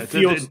 it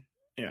feels.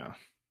 Yeah,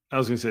 I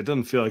was going to say it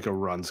doesn't feel like a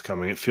run's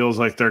coming. It feels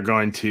like they're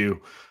going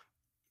to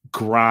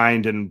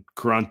grind and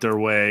grunt their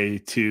way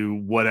to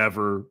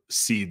whatever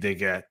seed they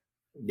get.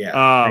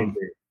 Yeah.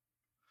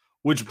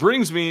 Which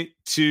brings me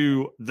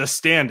to the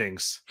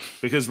standings,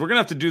 because we're going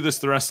to have to do this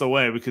the rest of the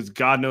way because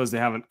God knows they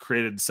haven't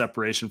created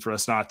separation for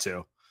us not to.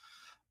 All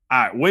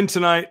right, win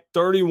tonight,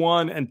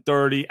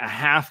 31-30, a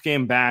half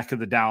game back of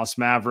the Dallas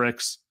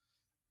Mavericks.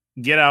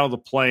 Get out of the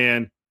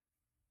play-in.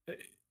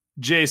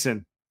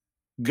 Jason,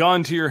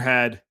 gun to your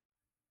head.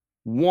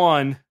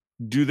 1,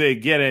 do they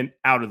get in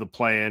out of the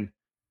play-in?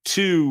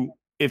 2,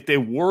 if they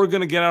were going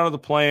to get out of the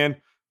play-in,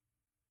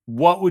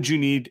 what would you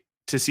need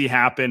to see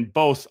happen,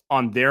 both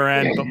on their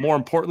end, but more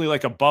importantly,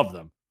 like above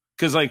them?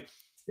 Because, like,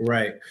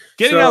 right,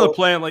 getting out of the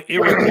play-in, like, it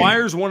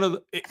requires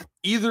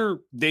either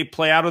they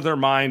play out of their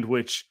mind,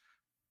 which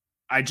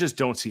I just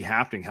don't see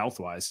happening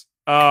health-wise.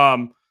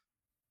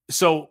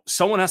 So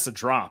someone has to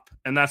drop,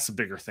 and that's the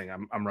bigger thing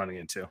I'm running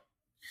into.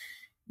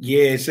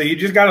 Yeah, so you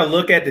just got to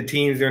look at the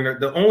teams.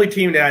 The only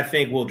team that I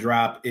think will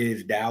drop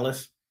is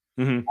Dallas.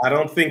 Mm-hmm. I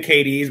don't think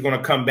KD is going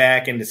to come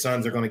back, and the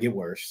Suns are going to get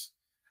worse.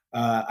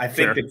 I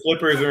think the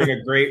Clippers are in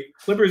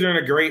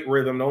a great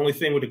rhythm. The only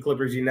thing with the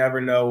Clippers, you never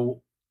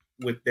know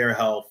with their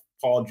health.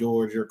 Paul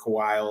George or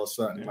Kawhi all of a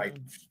sudden, like,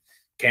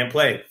 can't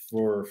play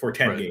for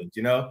 10 games,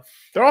 you know?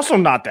 They're also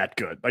not that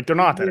good. Like, they're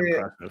not that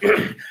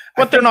impressive.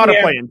 But they're not a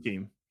playing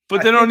team.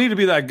 But they don't need to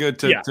be that good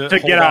to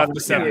get out of the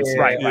sevens.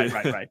 Right.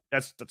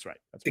 That's right.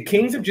 The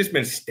Kings have just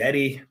been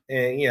steady.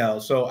 And, you know,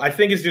 so I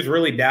think it's just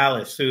really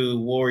Dallas who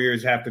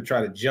Warriors have to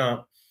try to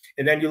jump.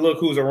 And then you look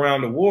who's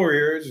around the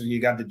Warriors. You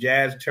got the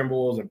Jazz,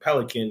 Timberwolves, and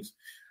Pelicans.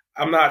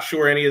 I'm not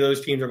sure any of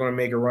those teams are going to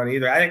make a run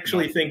either. I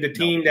actually think the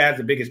team that has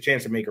the biggest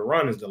chance to make a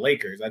run is the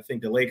Lakers. I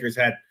think the Lakers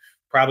had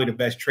probably the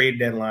best trade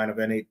deadline of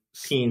any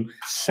team.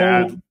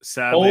 Sadly,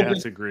 I have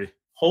to agree.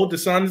 Hold the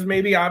Suns,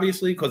 maybe,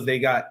 obviously, because they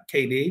got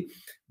KD.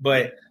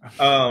 But,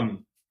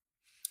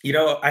 you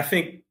know, I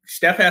think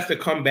Steph has to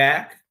come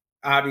back,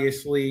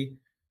 obviously,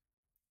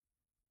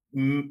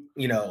 you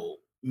know,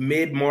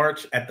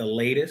 mid-March at the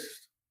latest,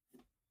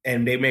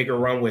 and they make a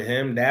run with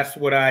him. That's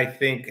what I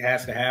think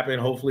has to happen.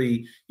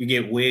 Hopefully you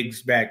get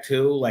Wiggs back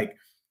too. Like,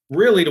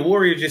 really the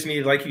Warriors just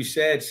need, like you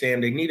said,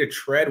 Sam, they need to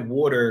tread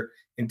water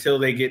until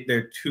they get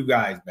their two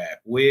guys back,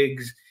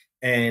 Wiggs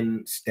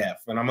and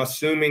Steph. And I'm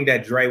assuming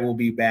that Dre will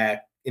be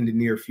back in the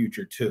near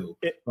future too.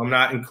 I'm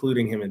not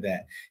including him in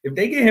that. If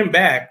they get him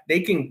back, they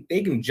can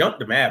jump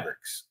the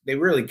Mavericks. They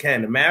really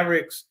can. The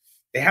Mavericks,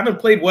 they haven't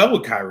played well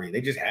with Kyrie.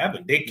 They just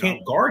haven't. They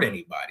can't guard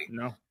anybody.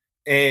 No.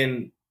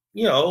 And,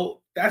 you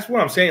know, that's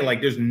what I'm saying.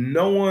 Like, there's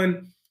no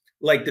one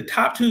 – like, the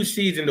top two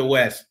seeds in the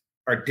West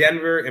are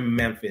Denver and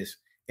Memphis,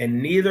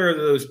 and neither of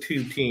those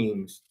two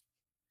teams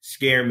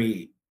scare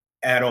me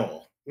at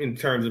all in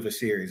terms of a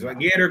series.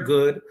 Like, yeah, they're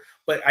good,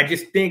 but I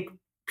just think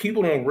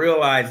people don't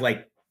realize,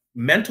 like,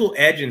 mental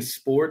edge in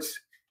sports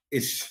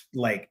is,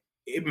 like,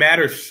 it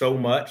matters so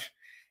much.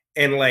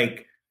 And,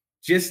 like,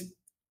 just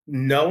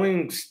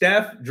knowing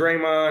Steph,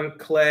 Draymond,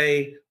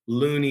 Clay,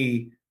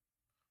 Looney,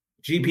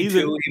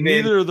 GP2,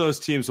 neither of those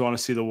teams want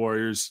to see the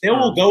Warriors. They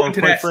will go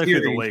into that frankly,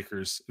 series. The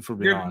Lakers, if we're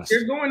being honest.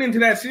 They're going into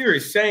that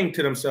series saying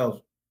to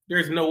themselves,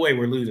 there's no way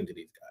we're losing to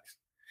these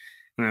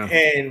guys. Yeah.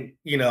 And,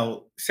 you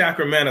know,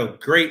 Sacramento,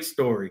 great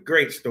story,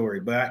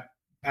 but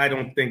I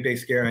don't think they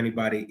scare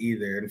anybody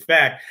either. In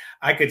fact,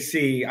 I could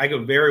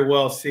very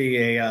well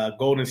see a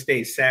Golden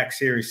State Sac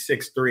series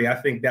 6-3.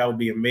 I think that would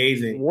be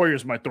amazing.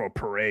 Warriors might throw a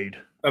parade.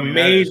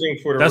 Amazing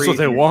for the That's region. what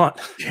they want.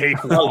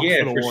 Oh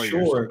yeah, for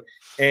sure.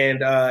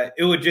 And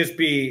it would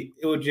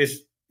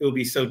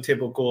be so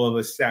typical of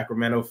a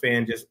Sacramento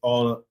fan. Just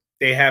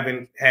they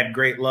haven't had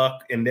great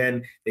luck, and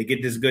then they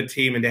get this good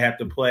team, and they have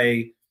to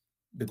play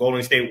the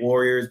Golden State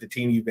Warriors, the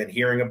team you've been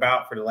hearing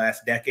about for the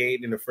last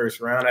decade, in the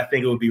first round. I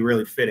think it would be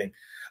really fitting.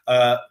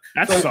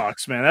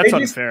 Sucks, man. That's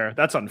unfair.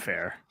 That's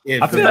unfair.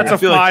 I feel that's a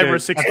 5 or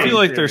 6. I feel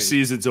like their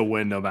season's a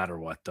win no matter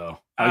what, though.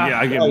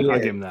 I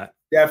give them that.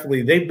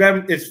 Definitely.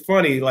 It's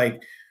funny,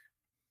 like,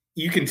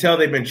 you can tell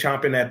they've been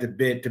chomping at the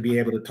bit to be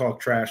able to talk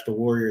trash to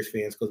Warriors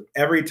fans, because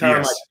every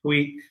time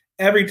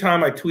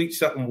I tweet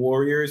something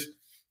Warriors,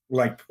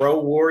 like pro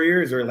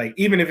Warriors, or like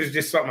even if it's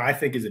just something I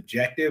think is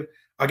objective,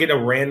 I'll get a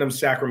random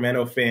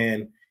Sacramento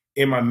fan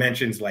in my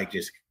mentions like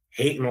just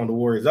hating on the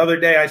Warriors. The other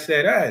day I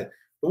said,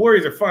 the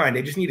Warriors are fine.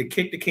 They just need to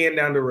kick the can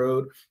down the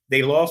road.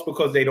 They lost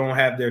because they don't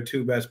have their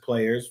two best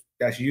players.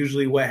 That's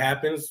usually what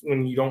happens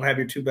when you don't have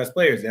your two best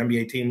players. The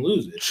NBA team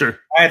loses. Sure.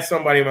 I had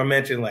somebody in my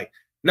mention like,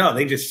 no,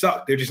 they just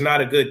suck. They're just not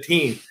a good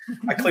team.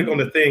 I click on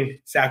the thing,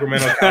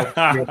 Sacramento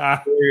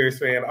Warriors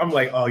fan. I'm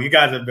like, oh, you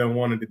guys have been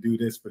wanting to do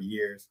this for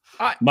years.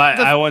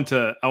 I went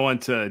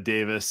to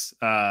Davis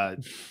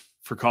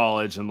for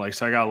college, and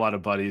so I got a lot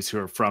of buddies who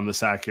are from the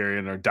Sac area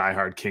and are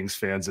diehard Kings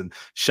fans. And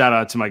shout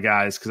out to my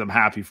guys because I'm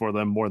happy for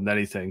them more than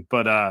anything.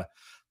 But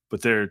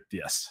they're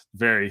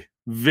very,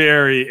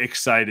 very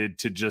excited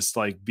to just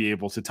be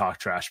able to talk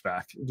trash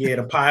back. Yeah,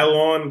 to pile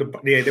on.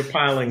 They're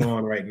piling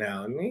on right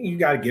now. I mean, you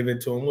got to give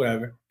it to them,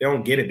 whatever. They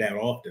don't get it that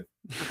often.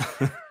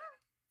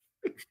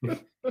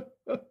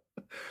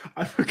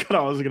 I forgot what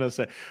I was going to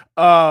say.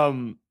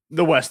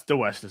 The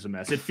West is a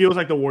mess. It feels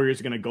like the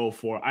Warriors are going to go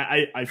for.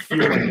 I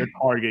feel like they're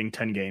targeting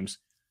 10 games.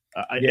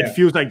 It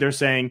feels like they're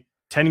saying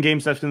 10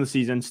 games left in the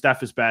season.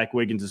 Steph is back.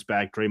 Wiggins is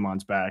back.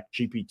 Draymond's back.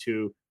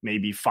 GP2,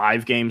 maybe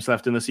 5 games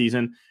left in the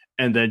season.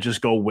 And then just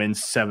go win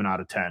 7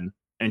 out of 10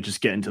 and just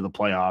get into the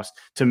playoffs.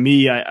 To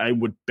me, I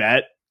would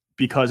bet,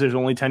 because there's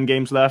only 10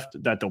 games left,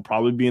 that they'll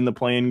probably be in the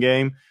play-in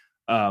game.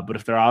 But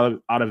if they're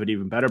out of it,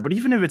 even better. But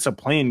even if it's a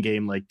play-in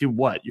game, do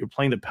what? You're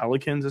playing the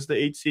Pelicans as the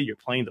 8th seed. You're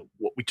playing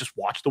we just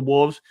watched the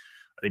Wolves.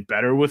 Are they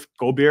better with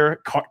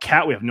Gobert?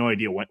 Cat, we have no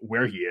idea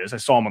where he is. I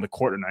saw him on the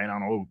court tonight. I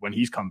don't know when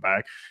he's come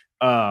back.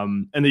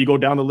 And then you go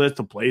down the list.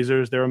 The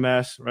Blazers, they're a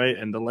mess, right?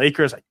 And the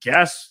Lakers, I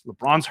guess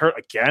LeBron's hurt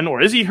again,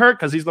 or is he hurt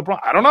because he's LeBron?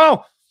 I don't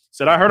know.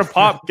 Said I heard a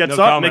pop, gets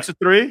No up, comment. makes a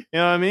 3. You know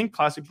what I mean?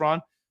 Classic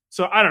Bron.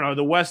 So I don't know.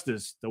 The West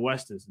is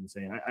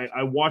insane.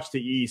 I watched the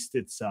East.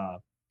 It's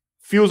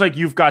feels like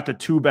you've got the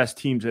 2 best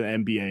teams in the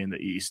NBA in the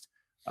East,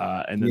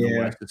 and then the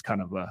West is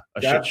kind of a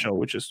shit show,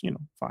 which is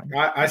fine.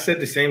 I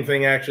said the same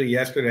thing actually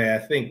yesterday. I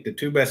think the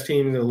 2 best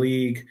teams in the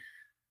league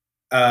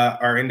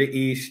are in the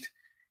East,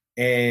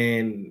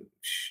 and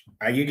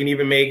you can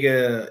even make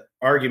a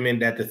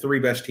argument that the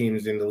 3 best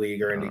teams in the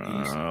league are in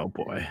the East. Oh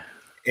boy!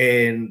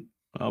 And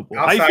oh boy!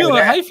 How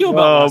you feel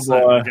about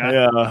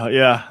that?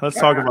 Yeah. Let's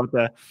talk about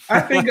that. I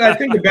think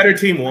the better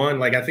team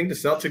won. I think the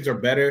Celtics are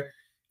better.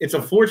 It's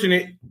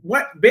unfortunate.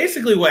 What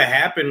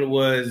happened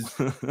was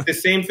the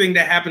same thing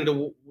that happened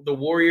to the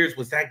Warriors.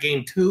 Was that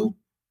game 2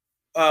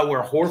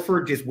 where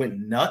Horford just went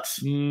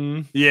nuts?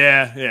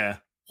 Yeah.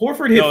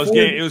 Horford hit.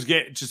 It was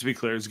game. Just to be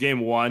clear, it was game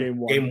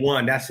 1. Game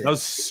 1. That's it. That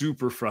was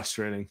super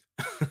frustrating.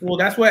 Well,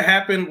 that's what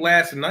happened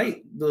last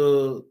night.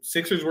 The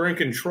Sixers were in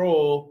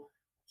control.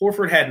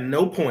 Horford had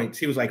no points.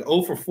 He was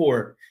 0 for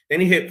 4. Then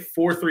he hit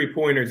 4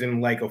 3-pointers in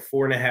a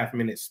 4.5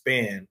 minute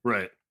span.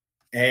 Right.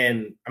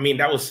 And I mean,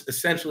 that was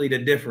essentially the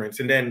difference.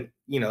 And then,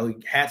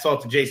 hats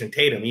off to Jason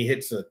Tatum. He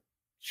hits a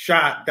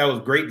shot. That was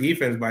great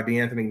defense by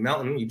DeAnthony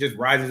Melton. He just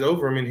rises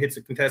over him and hits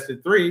a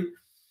contested 3.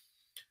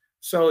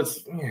 So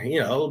it's, the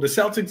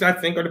Celtics, I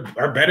think,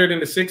 are better than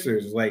the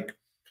Sixers.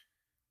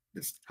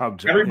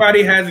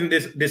 Everybody has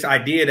this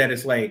idea that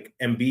it's like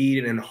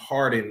Embiid and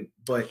Harden,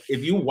 but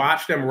if you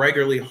watch them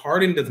regularly,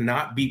 Harden does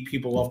not beat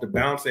people off the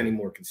bounce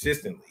anymore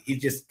consistently.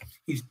 He's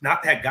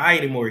not that guy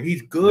anymore.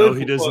 He's good. No,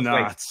 he does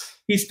not. Like,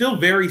 he's still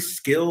very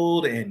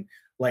skilled, and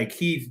like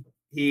he's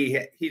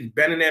been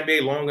in the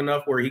NBA long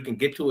enough where he can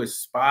get to his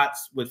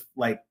spots with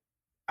like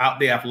out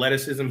the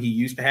athleticism he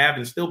used to have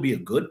and still be a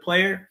good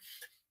player.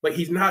 But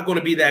he's not going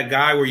to be that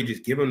guy where you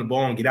just give him the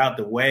ball and get out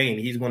the way, and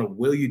he's going to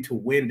will you to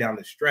win down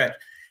the stretch.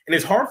 And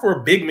it's hard for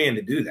a big man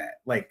to do that.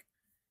 Like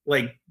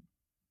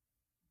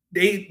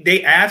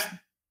they asked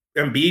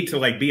Embiid to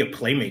like be a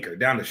playmaker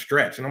down the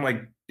stretch, and I'm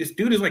like, this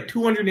dude is like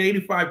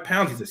 285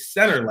 pounds. He's a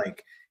center.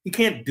 Like he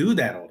can't do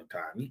that all the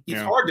time.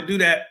 He's hard to do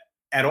that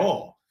at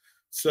all.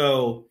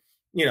 So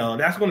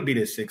that's going to be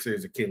the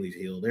Sixers' Achilles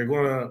heel. They're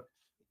going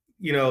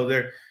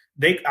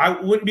to, I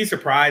wouldn't be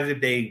surprised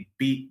if they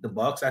beat the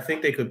Bucks. I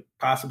think they could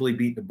possibly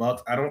beat the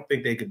Bucks. I don't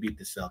think they could beat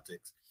the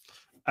Celtics.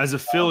 As a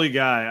Philly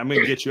guy, I'm going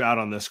to get you out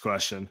on this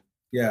question.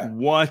 Yeah.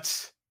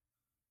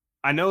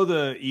 I know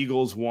the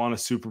Eagles won a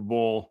Super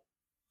Bowl.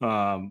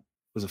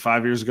 Was it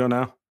 5 years ago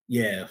now?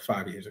 Yeah,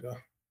 5 years ago.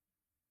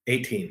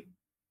 18.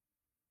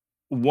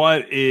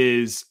 What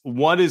is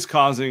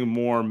causing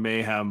more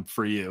mayhem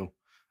for you?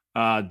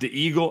 The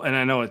Eagle, and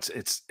I know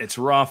it's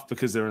rough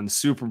because they're in the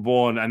Super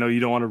Bowl, and I know you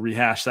don't want to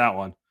rehash that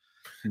one.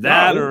 Or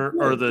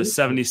the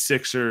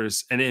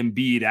 76ers and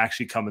Embiid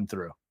actually coming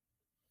through?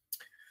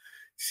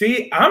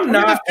 See,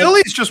 the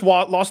Phillies just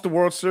lost the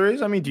World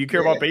Series. I mean, do you care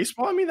about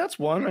baseball? I mean, that's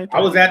one right there.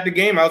 I was at the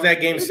game. I was at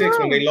Game 6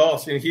 when they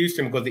lost in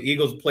Houston because the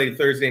Eagles played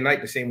Thursday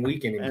night the same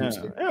weekend in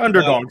Houston.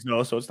 Underdogs,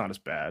 though, so it's not as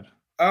bad.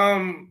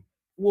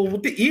 Well,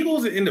 with the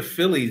Eagles and the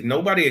Phillies,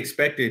 nobody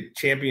expected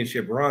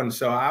championship runs,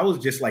 so I was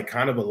just like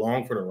kind of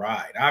along for the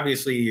ride.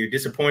 Obviously, you're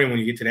disappointed when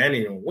you get to the end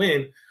and you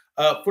win.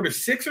 For the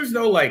Sixers,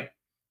 though, like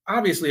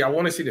obviously, I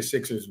want to see the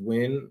Sixers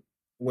win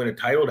a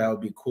title. That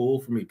would be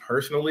cool for me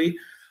personally.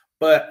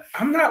 But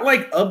I'm not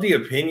like of the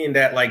opinion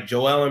that like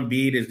Joel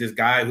Embiid is this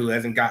guy who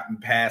hasn't gotten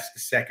past the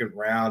second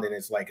round and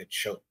it's like a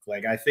choke.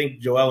 Like I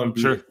think Joel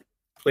Embiid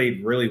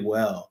played really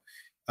well.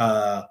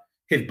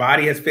 His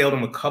body has failed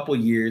him a couple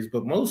years,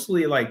 but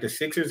mostly like the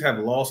Sixers have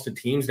lost to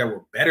teams that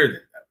were better than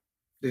them.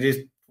 They're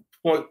just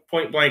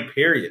point blank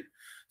period.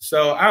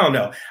 So I don't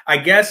know. I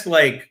guess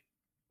like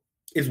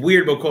it's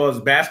weird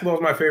because basketball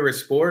is my favorite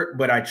sport,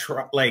 but I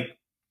try like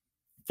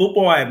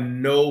football. I have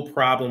no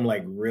problem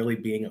like really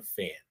being a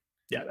fan.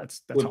 Yeah,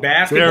 that's with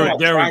basketball. I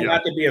try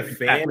not to be a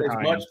fan as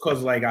much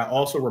because like I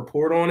also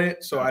report on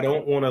it, so I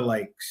don't want to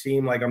like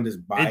seem like I'm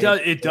just biased.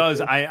 It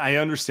does. I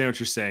understand what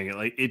you're saying.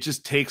 It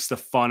just takes the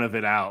fun of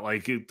it out.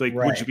 Would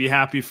you be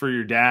happy for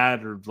your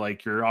dad or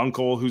like your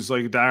uncle who's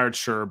like a diehard?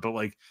 Sure, but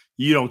like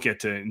you don't get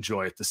to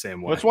enjoy it the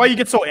same way. That's why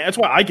that's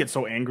why I get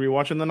so angry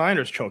watching the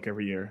Niners choke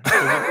every year.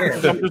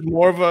 I'm just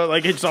more of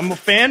I'm a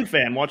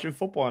fan watching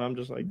football, and I'm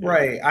just like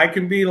right. I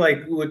can be like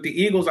with the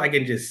Eagles, I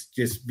can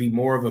just be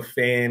more of a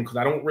fan because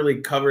I don't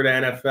really cover the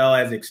NFL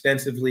as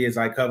extensively as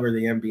I cover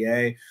the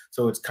NBA.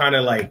 So it's kind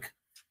of like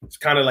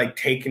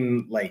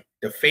taking like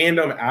the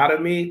fandom out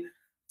of me.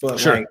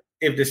 But like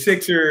if the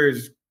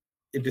Sixers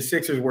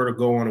were to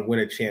go on and win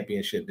a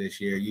championship this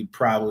year,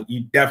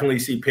 you'd definitely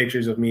see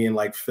pictures of me in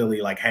like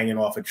Philly, like hanging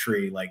off a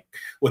tree, like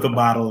with a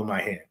bottle in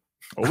my hand.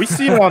 Well, we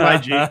see it on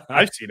IG.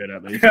 I've seen it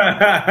at least.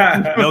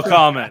 No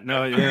comment.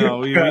 No,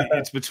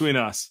 it's between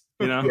us.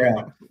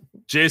 Yeah.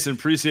 Jason,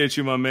 appreciate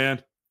you, my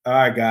man. All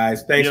right,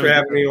 guys. Thanks for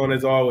having me on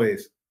as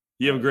always.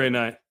 You have a great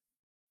night.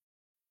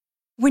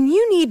 When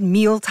you need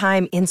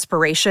mealtime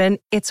inspiration,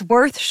 it's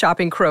worth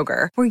shopping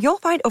Kroger, where you'll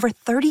find over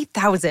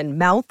 30,000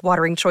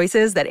 mouth-watering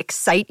choices that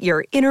excite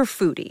your inner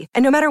foodie.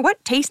 And no matter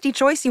what tasty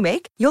choice you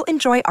make, you'll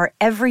enjoy our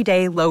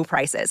everyday low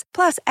prices,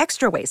 plus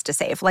extra ways to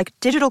save, like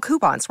digital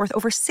coupons worth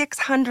over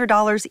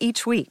 $600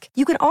 each week.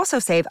 You can also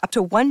save up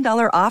to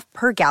 $1 off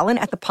per gallon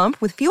at the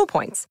pump with fuel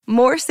points.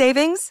 More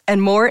savings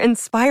and more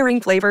inspiring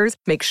flavors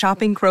make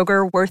shopping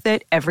Kroger worth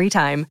it every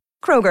time.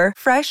 Kroger,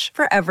 fresh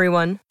for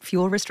everyone.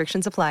 Fuel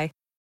restrictions apply.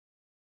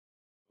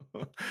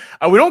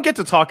 We don't get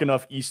to talk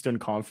enough Eastern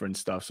Conference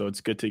stuff, so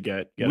it's good to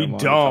get we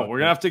don't. We're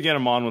gonna have to get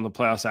him on when the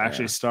playoffs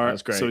actually start,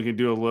 so we can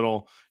do a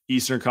little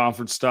Eastern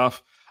Conference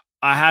stuff.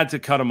 I had to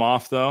cut him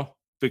off though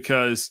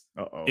because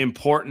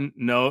important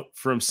note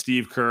from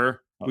Steve Kerr.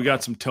 We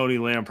got some Tony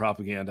Lamb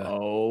propaganda.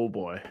 Oh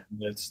boy,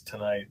 it's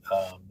tonight.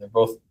 They're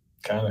both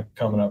kind of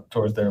coming up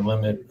towards their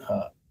limit.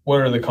 What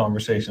are the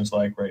conversations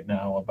like right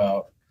now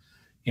about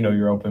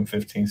your open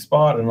 15th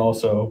spot and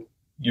also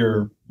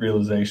your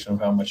realization of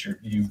how much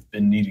you've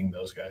been needing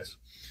those guys?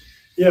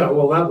 Yeah,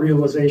 well, that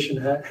realization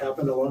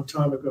happened a long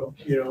time ago,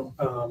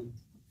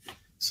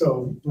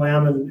 So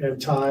Lamb and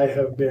Ty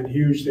have been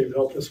huge. They've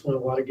helped us win a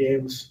lot of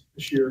games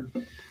this year.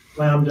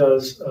 Lamb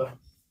does a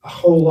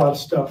whole lot of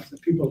stuff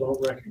that people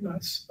don't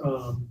recognize.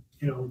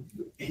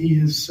 He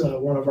is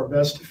one of our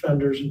best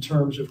defenders in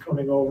terms of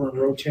coming over and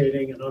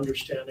rotating and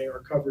understanding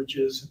our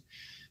coverages, and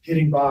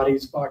hitting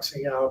bodies,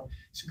 boxing out.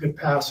 He's a good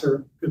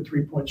passer, good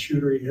three-point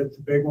shooter. He hit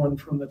the big one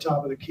from the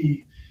top of the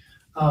key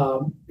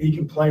He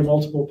can play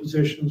multiple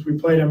positions. We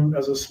played him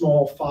as a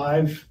small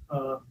 5.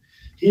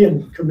 He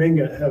and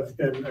Kuminga have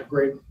been a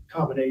great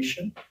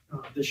combination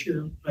this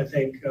year. I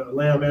think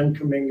Lamb and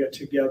Kuminga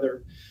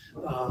together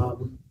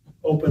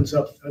opens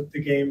up the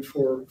game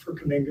for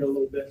Kuminga a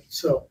little bit.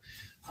 So,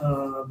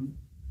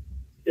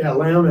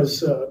 Lamb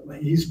is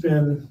he's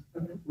been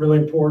really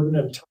important.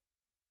 And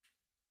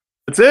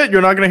that's it.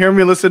 You're not going to hear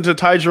me listen to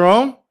Ty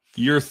Jerome.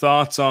 Your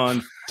thoughts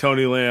on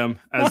Tony Lamb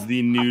as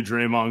the new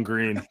Draymond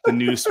Green, the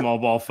new small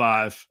ball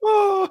 5?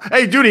 Oh,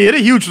 hey, dude, he hit a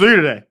huge 3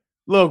 today.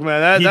 Look,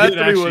 man, he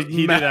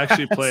did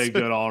actually play a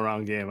good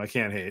all-around game. I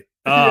can't hate.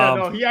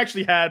 He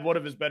actually had one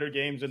of his better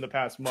games in the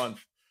past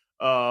month.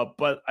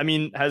 But I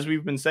mean, as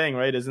we've been saying,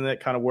 right, isn't it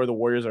kind of where the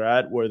Warriors are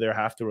at, where they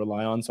have to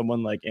rely on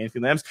someone like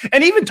Anthony Lamb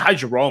and even Ty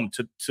Jerome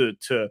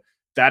to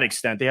that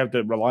extent? They have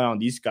to rely on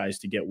these guys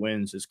to get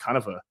wins. Is kind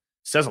of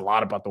says a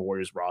lot about the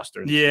Warriors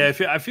roster. Yeah,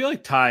 I feel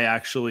like Ty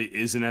actually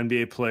is an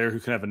NBA player who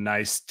can have a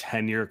nice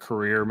 10-year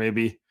career,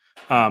 maybe.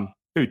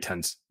 Maybe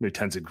 10's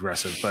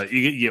aggressive, but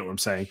you get what I'm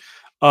saying.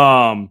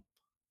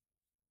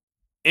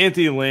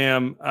 Anthony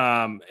Lamb,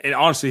 and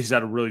honestly, he's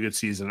had a really good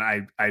season.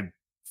 I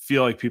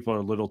feel like people are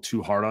a little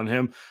too hard on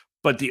him,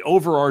 but the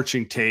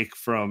overarching take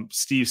from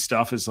Steve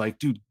Stuff is like,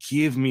 dude,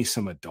 give me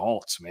some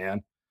adults,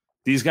 man.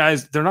 These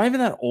guys, they're not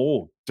even that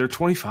old. They're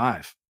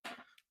 25,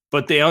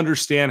 but they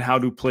understand how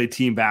to play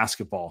team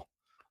basketball.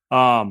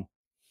 I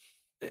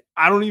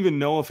don't even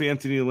know if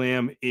Anthony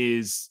Lamb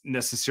is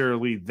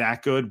necessarily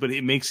that good, but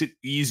it makes it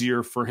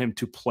easier for him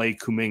to play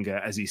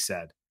Kuminga, as he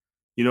said.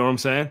 You know what I'm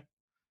saying?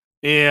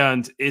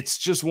 And it's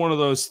just one of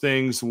those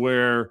things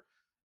where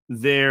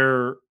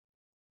they're,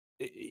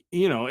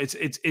 you know,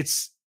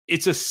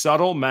 it's a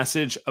subtle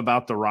message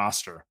about the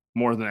roster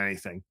more than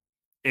anything.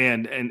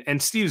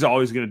 And Steve's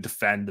always going to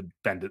defend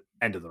the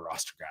end of the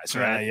roster guys,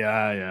 right?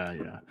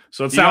 Yeah.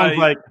 So it sounds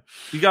like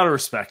you got to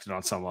respect it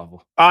on some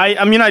level.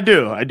 I mean, I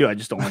do. I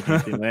just don't like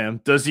Anthony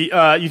Lamb. Does he?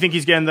 You think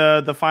he's getting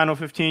the final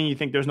 15? You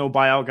think there's no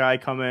buyout guy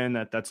coming?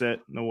 That's it.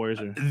 No Warriors.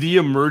 The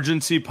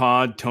emergency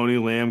pod, Tony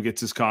Lamb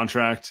gets his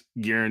contract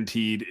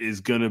guaranteed,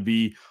 is going to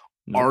be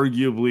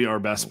arguably our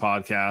best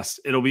podcast.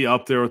 It'll be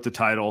up there with the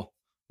title.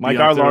 My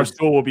guy Lars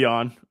Tool will be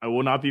on. I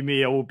will not be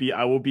me. I will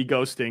be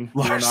ghosting.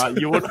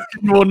 You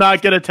will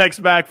not get a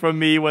text back from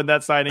me when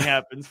that signing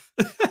happens.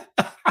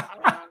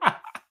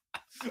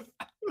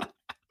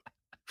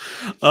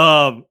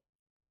 I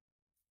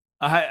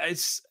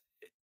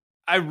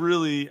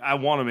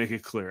want to make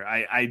it clear.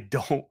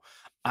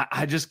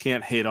 I just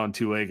can't hate on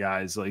two-way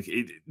guys. Like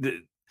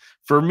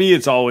for me,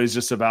 it's always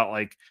just about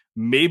like,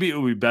 maybe it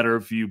would be better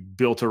if you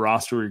built a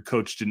roster where your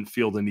coach didn't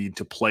feel the need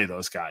to play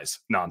those guys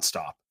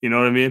nonstop. You know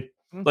what I mean?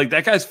 Like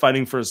that guy's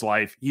fighting for his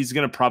life. He's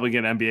going to probably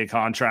get an NBA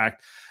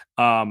contract.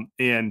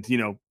 And, you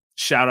know,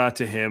 shout out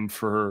to him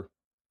for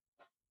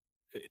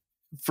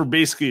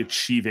basically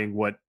achieving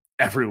what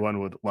everyone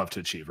would love to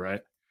achieve,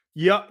 right?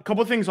 Yeah. A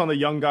couple of things on the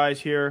young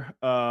guys here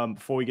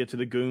before we get to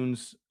the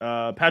goons.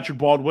 Patrick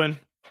Baldwin,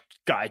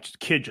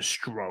 kid just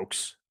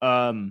strokes.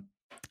 Can't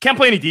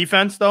play any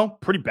defense though.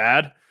 Pretty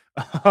bad.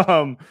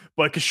 But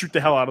can shoot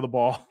the hell out of the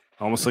ball.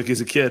 Almost like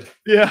he's a kid.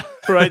 Yeah.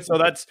 Right. So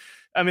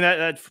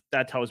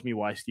that tells me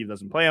why Steve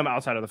doesn't play him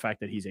outside of the fact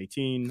that he's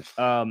 18.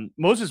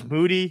 Moses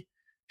Moody,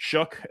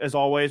 shook as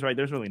always, right?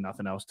 There's really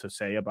nothing else to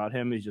say about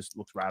him. He just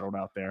looks rattled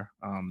out there.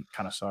 Kind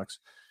of sucks.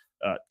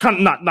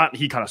 Not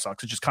he kind of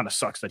sucks. It just kind of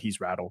sucks that he's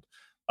rattled.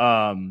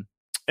 And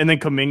then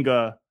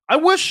Kuminga, I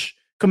wish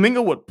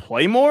Kuminga would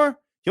play more.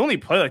 He only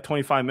played like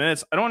 25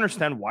 minutes. I don't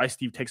understand why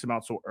Steve takes him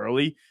out so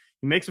early.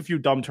 He makes a few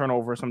dumb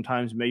turnovers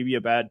sometimes, maybe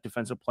a bad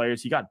defensive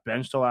players. He got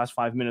benched the last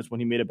 5 minutes when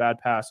he made a bad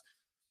pass.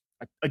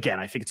 Again,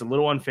 I think it's a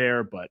little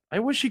unfair, but I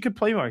wish he could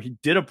play more. He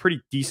did a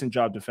pretty decent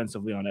job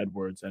defensively on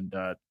Edwards. And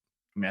I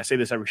mean, I say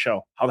this every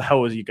show. How the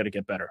hell is he going to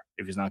get better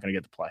if he's not going to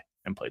get to play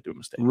and play through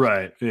mistakes?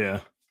 Right,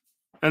 yeah.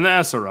 And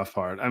that's the rough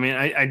part. I mean,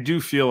 I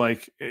do feel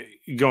like,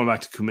 going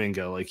back to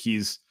Kuminga, like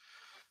he's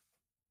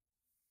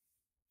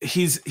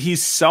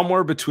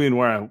somewhere between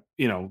where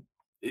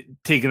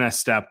taking that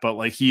step, but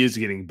like he is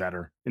getting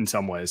better in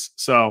some ways.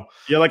 So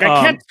yeah, like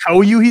I can't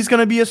tell you he's going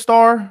to be a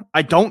star.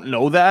 I don't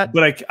know that,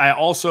 but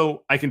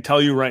I can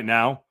tell you right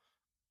now,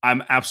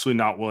 I'm absolutely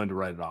not willing to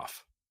write it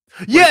off.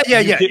 Yeah,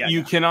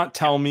 You cannot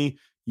tell me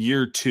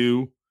year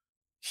 2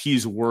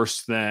 he's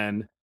worse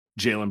than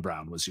Jaylen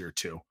Brown was year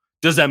 2.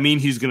 Does that mean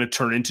he's going to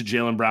turn into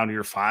Jaylen Brown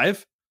year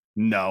 5?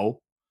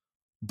 No,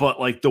 but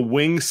like the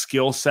wing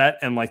skill set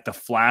and like the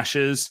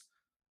flashes,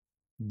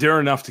 they're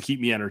enough to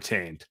keep me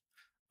entertained.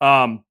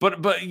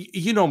 But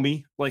you know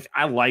me, like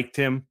I liked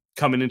him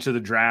coming into the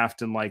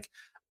draft, and like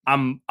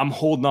I'm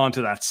holding on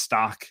to that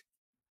stock.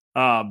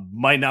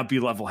 Might not be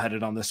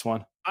level-headed on this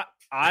one.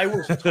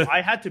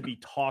 I had to be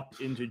talked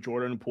into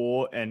Jordan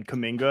Poole and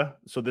Kuminga,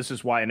 so this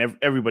is why, and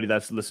everybody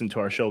that's listened to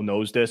our show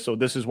knows this. So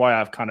this is why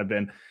I've kind of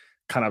been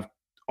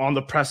on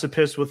the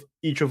precipice with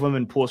each of them,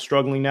 and Poole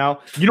struggling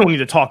now. You don't need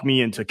to talk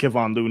me into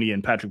Kevon Looney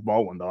and Patrick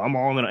Baldwin, though. I'm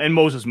all in, and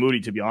Moses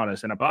Moody, to be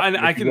honest. And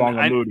I can wrong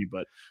on Moody,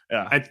 but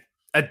yeah.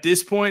 At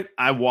this point,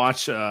 I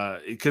watch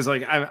because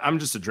like I'm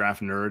just a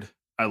draft nerd.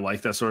 I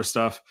like that sort of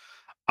stuff.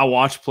 I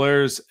watch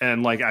players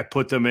and like I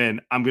put them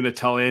in. I'm gonna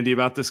tell Andy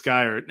about this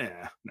guy, or no,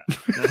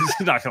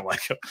 he's not gonna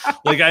like him.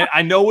 Like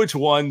I know which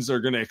ones are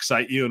gonna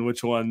excite you and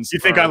which ones. You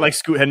think I like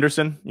Scoot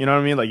Henderson? You know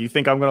what I mean? Like you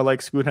think I'm gonna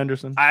like Scoot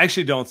Henderson? I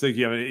actually don't think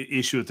you have an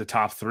issue with the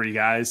top 3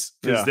 guys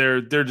because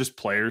they're just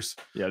players.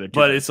 Yeah,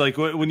 but it's like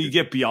when you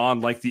get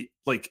beyond like the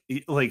like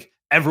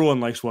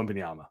everyone likes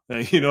Wembanyama.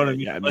 You know what I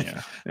mean?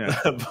 Yeah.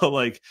 But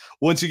like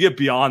once you get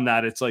beyond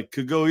that, it's like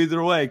could go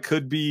either way.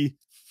 Could be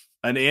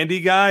an Andy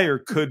guy or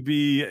could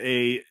be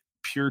a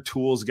pure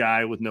tools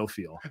guy with no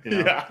feel. You know?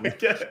 Yeah, I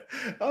get it.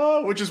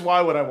 Oh, which is why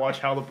when I watch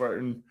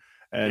Halliburton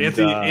and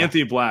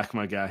Anthony Black,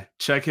 my guy,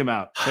 check him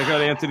out. Check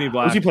out Anthony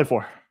Black. Who's he play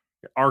for?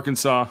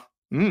 Arkansas.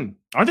 Aren't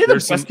they the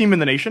best team in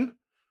the nation?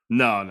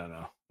 No, not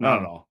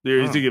at all.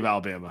 They're thinking of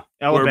Alabama.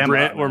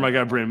 Where my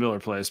guy Brandon Miller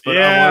plays. But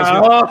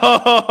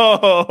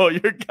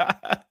your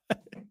guy.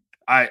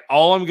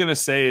 All I'm gonna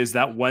say is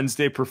that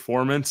Wednesday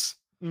performance.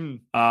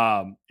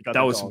 That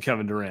was some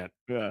Kevin Durant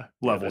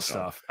level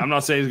stuff. I'm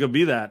not saying he's gonna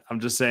be that. I'm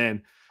just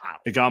saying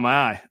it got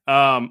my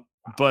eye.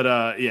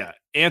 But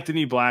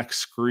Anthony Black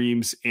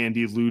screams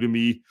Andy Lou to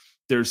me.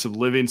 There's some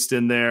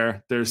Livingston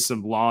there. There's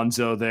some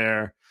Lonzo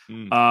there.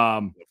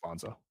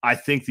 Lonzo. I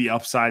think the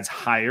upside's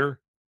higher.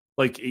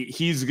 Like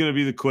he's gonna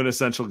be the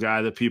quintessential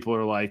guy that people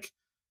are like,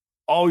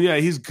 oh yeah,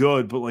 he's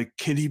good, but like,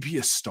 can he be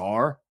a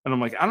star? And I'm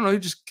like, I don't know. He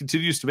just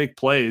continues to make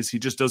plays. He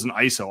just doesn't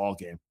ISO all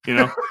game, you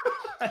know?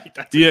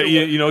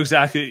 You know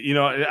exactly. You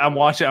know, I'm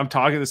watching. I'm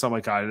talking this. I'm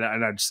like, God,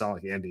 and I just sound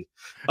like Andy.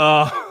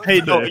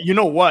 Hey, no, you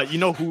know what? You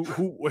know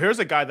who? Here's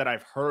a guy that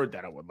I've heard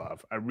that I would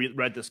love. I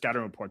read the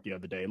scouting report the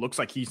other day. It looks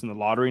like he's in the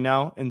lottery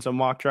now in some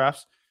mock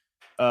drafts.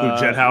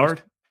 Jet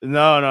Howard?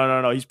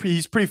 No.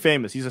 He's pretty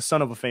famous. He's a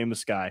son of a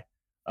famous guy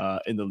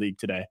in the league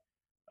today.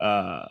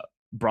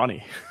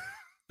 Bronny.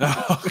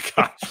 Oh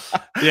God!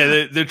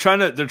 Yeah, they're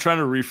trying to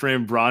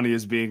reframe Bronny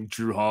as being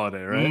Drew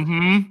Holiday, right?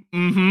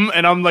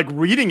 And I'm like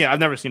reading it. I've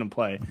never seen him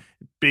play.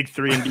 Big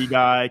 3-and-D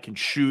guy, can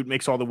shoot,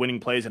 makes all the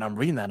winning plays, and I'm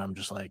reading that. And I'm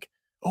just like,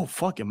 oh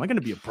fuck, am I going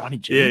to be a Bronny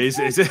James?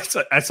 Yeah, it's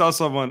I saw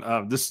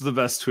someone. This is the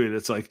best tweet.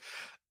 It's like,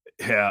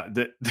 yeah,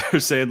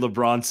 they're saying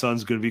LeBron's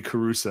son's going to be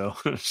Caruso.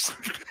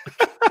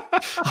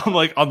 I'm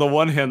like, on the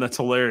one hand, that's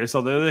hilarious.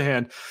 On the other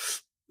hand,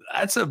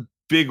 that's a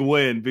big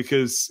win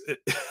because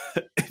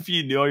if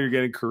you know you're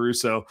getting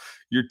Caruso,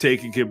 you're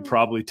taking him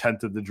probably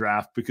 10th in the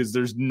draft because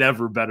there's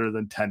never better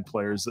than 10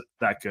 players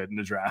that good in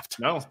the draft.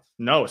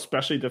 No,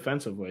 especially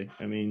defensively.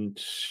 I mean,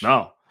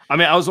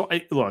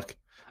 look,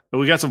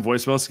 we got some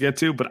voicemails to get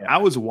to, but I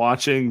was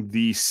watching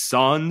the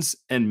Suns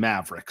and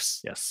Mavericks.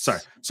 Yes.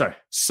 Sorry.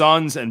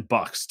 Suns and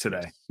Bucks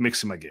today,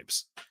 mixing my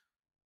games.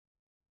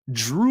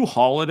 Drew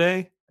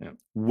Holiday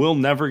will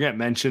never get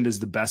mentioned as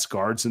the best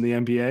guards in the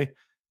NBA.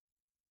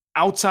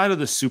 Outside of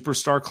the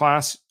superstar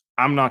class,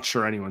 I'm not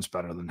sure anyone's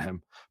better than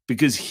him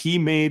because he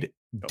made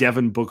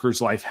Devin Booker's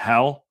life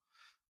hell.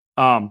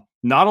 Not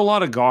a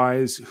lot of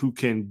guys who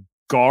can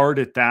guard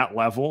at that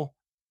level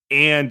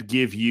and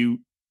give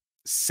you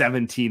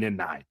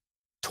 17-9,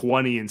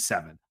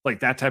 20-7,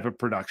 like that type of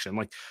production.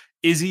 Like,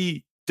 is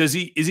he a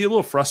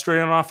little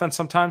frustrated on offense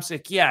sometimes?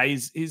 Like, yeah,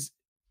 he's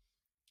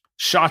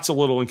shots a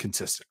little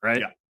inconsistent,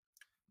 right? Yeah.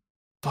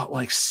 But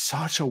like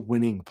such a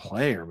winning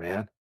player,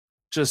 man.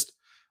 Just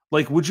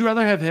like, would you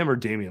rather have him or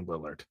Damian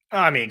Lillard?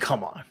 I mean,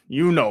 come on.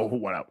 You know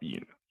what I'm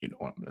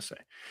going to say.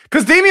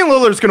 Because Damian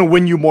Lillard's going to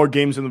win you more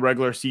games in the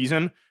regular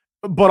season,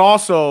 but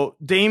also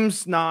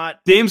Dame's going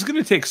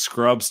to take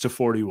scrubs to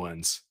 40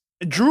 wins.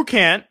 Drew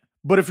can't,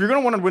 but if you're going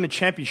to want to win a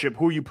championship,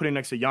 who are you putting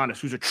next to Giannis,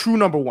 who's a true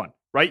number one,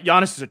 right?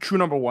 Giannis is a true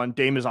number one.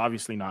 Dame is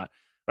obviously not,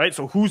 right?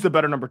 So who's the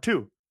better number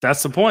two?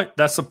 That's the point.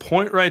 That's the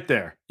point right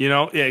there. You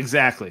know? Yeah,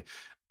 exactly.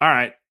 All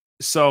right.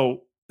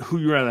 So who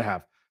you rather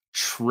have?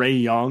 Trae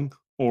Young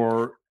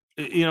or...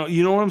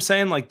 You know what I'm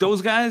saying? Like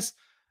those guys,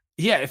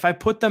 yeah, if I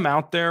put them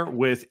out there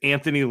with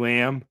Anthony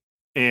Lamb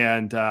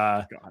and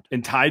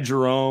Ty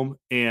Jerome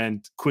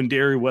and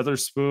Quindary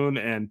Weatherspoon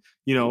and,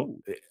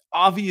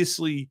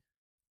 obviously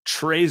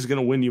Trae's going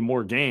to win you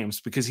more games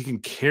because he can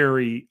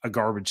carry a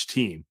garbage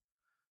team.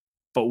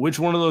 But which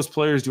one of those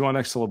players do you want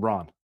next to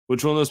LeBron?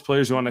 Which one of those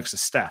players do you want next to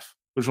Steph?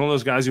 Which one of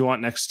those guys you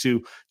want next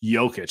to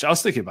Jokic? I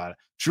was thinking about it.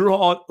 Drew,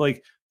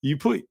 like you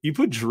put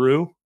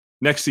Drew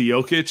next to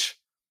Jokic.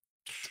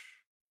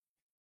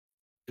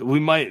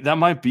 That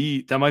might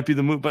be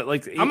the move, but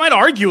like I might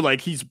argue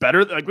like he's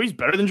better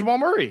than Jamal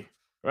Murray,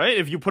 right?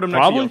 If you put him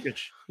next to Jokic.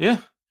 Yeah.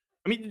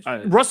 I mean,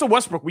 Russell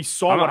Westbrook, we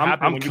saw what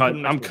happened.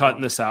 I'm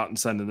cutting this out and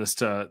sending this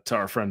to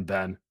our friend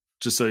Ben,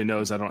 just so he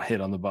knows I don't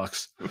hate on the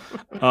Bucks.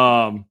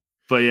 But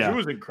yeah. Drew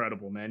was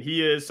incredible, man.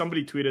 He is.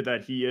 Somebody tweeted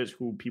that he is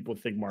who people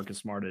think Marcus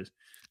Smart is.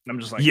 And I'm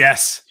just like,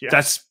 yes.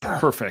 That's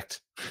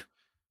perfect.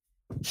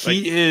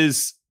 He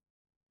is.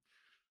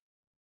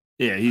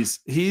 Yeah, he's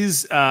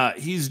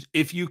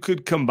if you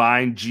could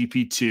combine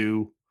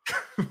GP2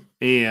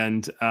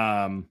 and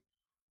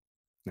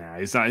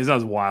he's not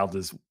as wild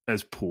as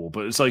Poole,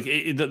 but it's like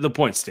the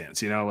point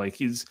stands, like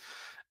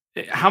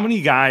how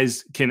many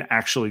guys can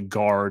actually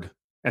guard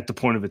at the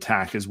point of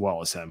attack as well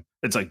as him?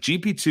 It's like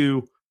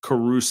GP2,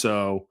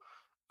 Caruso,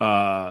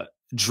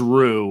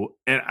 Drew,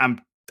 and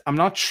I'm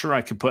not sure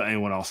I could put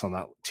anyone else on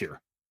that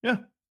tier. Yeah,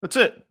 that's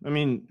it. I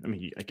mean,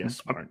 I guess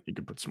Smart. You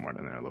could put Smart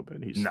in there a little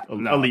bit. He's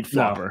elite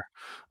flopper.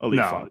 Elite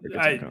flopper.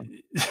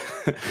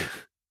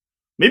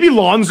 Maybe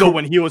Lonzo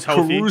when he was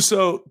healthy.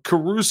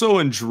 Caruso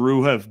and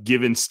Drew have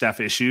given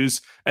Steph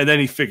issues, and then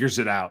he figures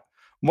it out.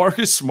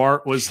 Marcus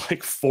Smart was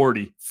like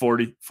 40.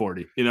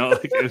 You know,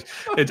 like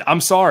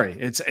I'm sorry,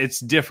 it's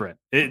different.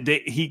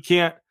 He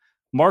can't.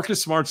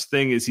 Marcus Smart's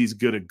thing is he's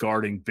good at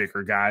guarding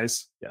bigger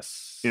guys.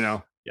 Yes, you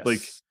know,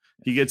 like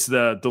he gets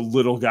the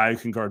little guy who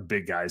can guard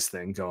big guys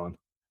thing going.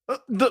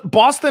 The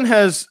Boston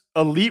has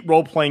elite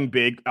role-playing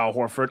big Al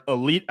Horford,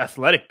 elite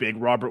athletic big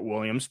Robert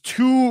Williams,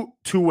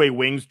 two-way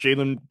wings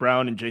Jaylen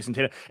Brown and Jason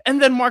Tatum, and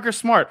then Marcus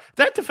Smart.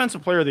 That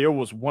defensive player of the year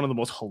was one of the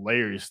most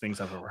hilarious things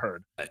I've ever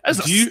heard. That's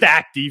a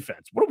stacked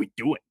defense. What are we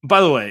doing?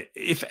 By the way,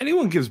 if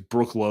anyone gives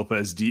Brook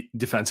Lopez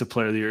defensive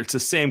player of the year, it's the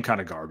same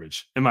kind of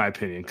garbage, in my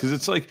opinion, because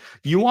it's like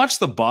you watch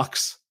the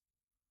Bucks.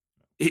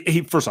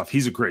 He first off,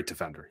 he's a great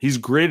defender. He's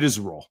great at his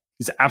role.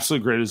 He's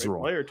absolutely great at his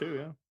role. Player too,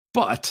 yeah.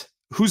 But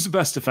who's the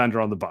best defender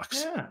on the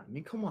Bucks? Yeah, I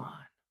mean, come on.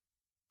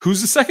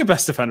 Who's the second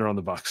best defender on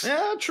the Bucks?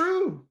 Yeah,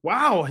 true.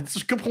 Wow, it's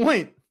a good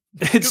point.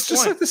 It's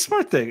just like the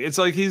Smart thing. It's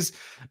like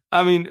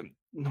anyway.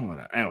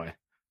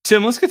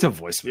 Tim, let's get to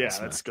voicemails.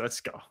 Yeah,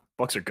 let's go.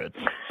 Bucks are good.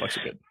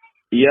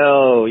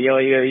 Yo.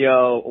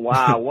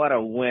 Wow, what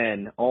a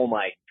win. Oh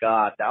my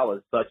God, that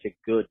was such a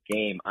good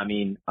game. I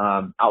mean,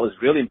 I was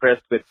really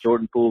impressed with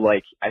Jordan Poole.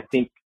 Like, I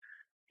think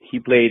he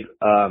played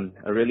a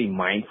really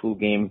mindful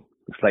game.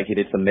 Looks like he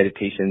did some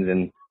meditations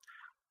and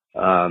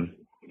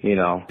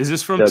is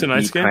this from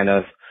tonight's game? Kind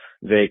of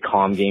very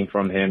calm game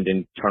from him.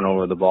 Didn't turn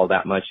over the ball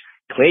that much.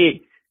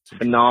 Clay,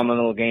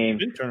 phenomenal game.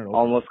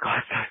 Almost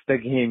cost us the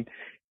game.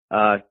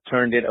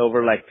 Turned it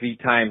over like 3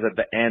 times at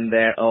the end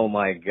there. Oh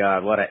my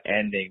God, what an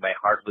ending. My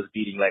heart was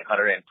beating like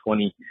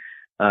 120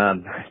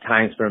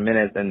 times per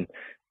minute. And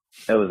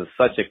it was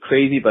such a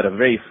crazy but a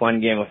very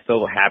fun game. I was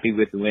so happy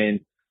with the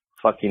win.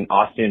 Fucking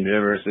Austin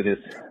Rivers with his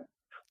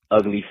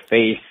ugly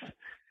face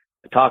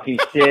talking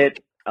shit.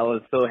 I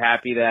was so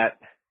happy that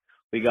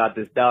we got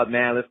this dub,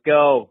 man. Let's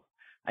go.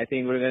 I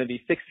think we're going to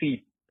be 6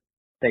 feet.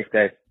 Thanks,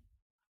 guys.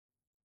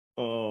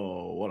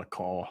 Oh, what a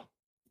call.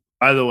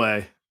 By the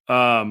way,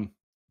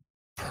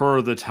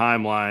 per the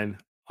timeline,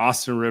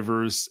 Austin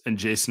Rivers and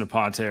Jason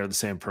Aponte are the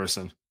same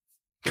person.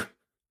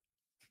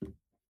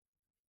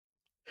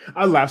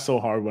 I laughed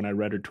so hard when I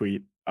read her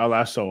tweet. I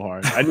laughed so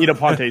hard. I need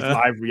Aponte's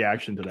live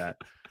reaction to that.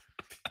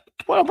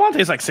 Well,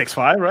 Aponte's like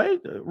 6'5", right?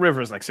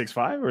 Rivers like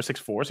 6'5" or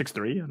 6'4",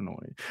 6'3". I don't know.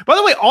 By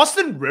the way,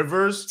 Austin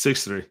Rivers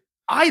 6'3".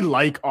 I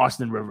like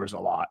Austin Rivers a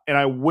lot, and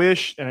I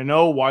wish, and I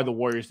know why the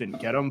Warriors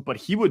didn't get him, but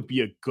he would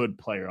be a good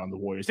player on the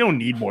Warriors. They don't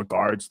need more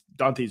guards.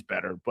 Dante's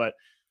better, but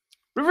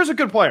Rivers is a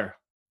good player.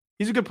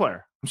 He's a good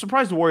player. I'm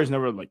surprised the Warriors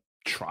never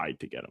tried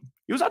to get him.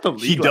 He was at the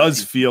league. He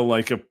does feel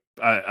like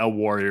a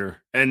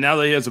Warrior, and now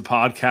that he has a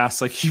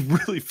podcast, like he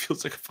really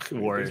feels like a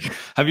fucking Warrior.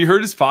 Have you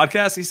heard his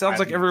podcast? He sounds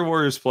like every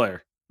Warriors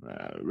player.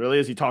 Really?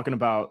 Is he talking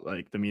about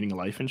like the meaning of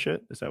life and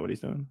shit? Is that what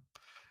he's doing?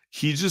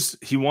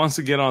 He wants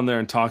to get on there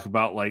and talk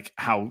about like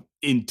how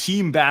in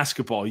team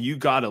basketball you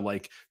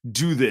gotta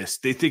do this.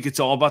 They think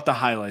it's all about the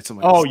highlights. I'm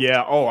like, oh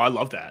yeah, I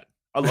love that.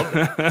 I love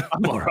that.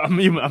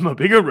 I'm a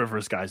bigger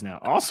Rivers guys now.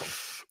 Awesome,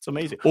 it's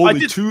amazing.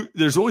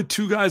 There's only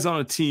 2 guys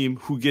on a team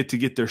who get to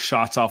get their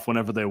shots off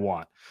whenever they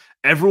want.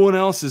 Everyone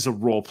else is a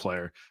role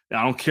player.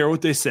 I don't care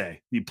what they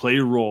say. You play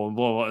your role and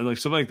blah, blah, blah, like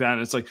something like that.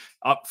 And it's like,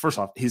 first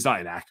off, he's not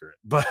inaccurate,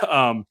 but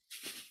I'm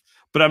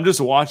just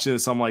watching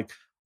this. I'm like,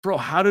 bro,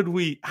 how did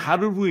we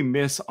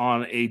miss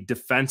on a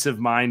defensive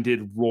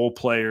minded role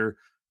player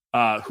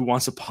who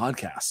wants a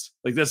podcast?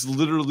 Like that's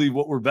literally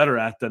what we're better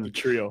at than the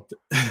trio,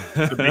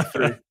 the big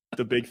three,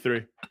 the big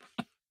three.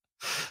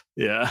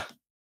 Yeah.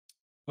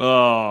 Oh,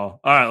 all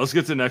right. Let's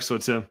get to the next one,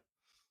 Tim.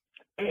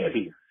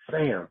 Andy,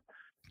 Sam.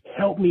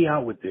 Help me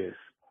out with this.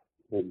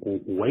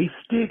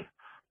 Wasted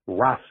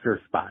roster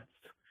spots.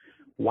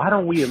 Why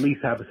don't we at least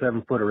have a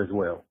 7-footer as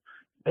well?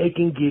 They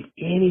can get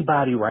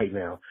anybody right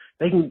now.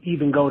 They can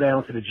even go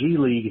down to the G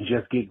League and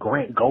just get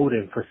Grant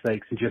Golden for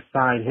sakes and just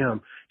sign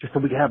him just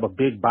so we can have a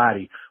big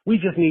body. We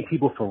just need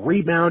people for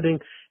rebounding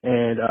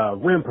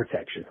and rim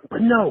protection.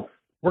 But no,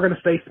 we're going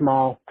to stay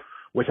small,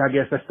 which I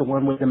guess that's the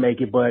one way to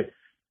make it. But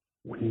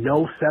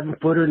no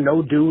 7-footer,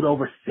 no dude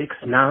over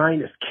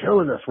 6'9" is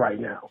killing us right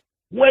now.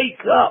 Wake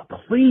up,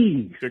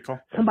 please. Good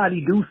call.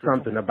 Somebody do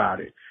something about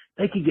it.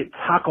 They could get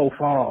Taco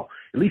Fall.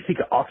 At least he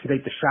could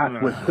oxidate the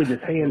shots with putting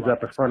his hands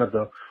up in front of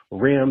the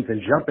rims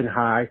and jumping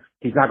high.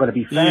 He's not going to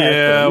be fast.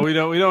 Yeah, we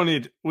don't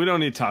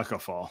need Taco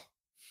Fall.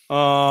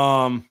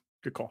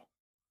 Good call.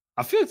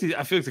 I feel like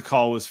the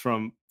call was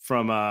from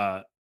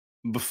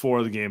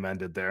before the game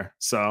ended there.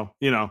 So,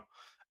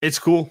 it's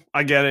cool.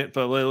 I get it,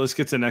 but let's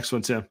get to the next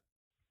one, Tim.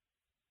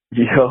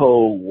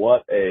 Yo,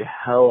 what a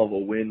hell of a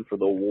win for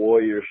the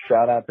Warriors.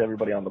 Shout out to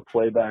everybody on the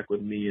playback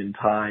with me and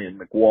Ty and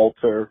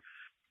McWalter,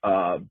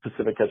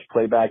 Pacific Catch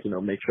Playback.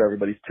 Make sure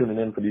everybody's tuning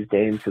in for these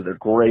games because they're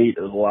great.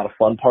 It was a lot of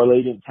fun.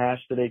 Parlay didn't cash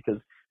today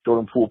because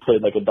Jordan Poole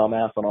played like a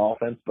dumbass on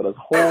offense, but as a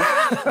whole,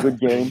 good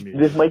game.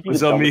 This might be the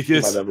dumbest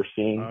game I've ever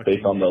seen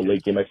based on the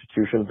late game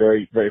execution.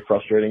 Very, very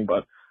frustrating,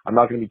 but I'm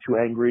not going to be too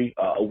angry.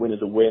 A win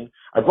is a win.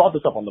 I brought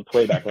this up on the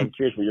playback. I'm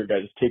curious what your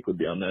guys' take would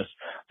be on this.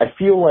 I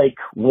feel like,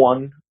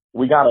 one,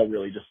 we gotta,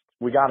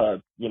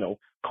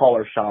 call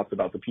our shots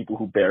about the people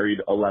who buried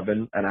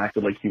 11 and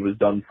acted like he was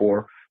done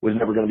for, was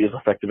never going to be as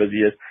effective as he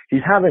is.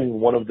 He's having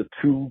one of the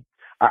two,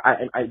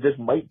 this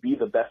might be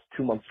the best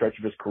 2-month stretch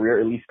of his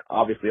career, at least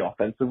obviously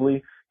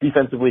offensively.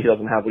 Defensively, he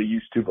doesn't have what he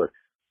used to, but,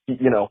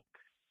 the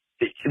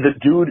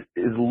dude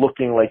is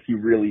looking like he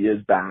really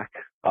is back.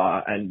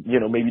 And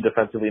maybe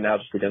defensively now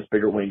just against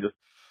bigger wings.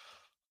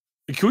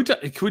 Can we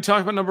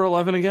talk about number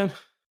 11 again?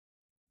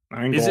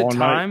 Is it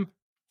time?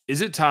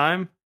 Is it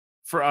time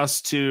for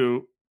us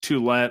to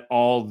let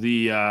all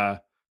the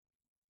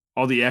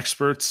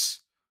experts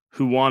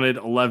who wanted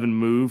 11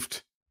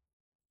 moved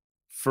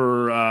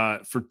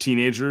for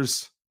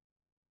teenagers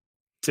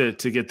to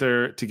get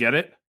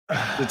it?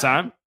 The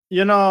time?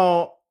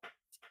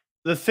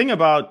 The thing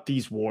about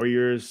these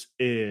Warriors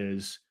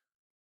is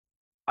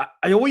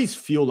I always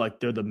feel like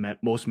they're the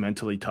most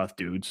mentally tough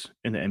dudes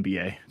in the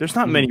NBA. There's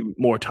not many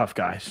more tough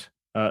guys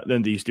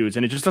than these dudes,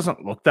 and it just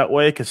doesn't look that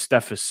way because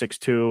Steph is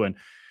 6'2" and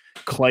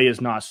Clay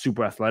is not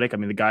super athletic. I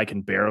mean, the guy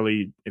can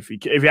barely. If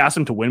you ask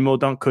him to windmill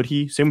dunk, could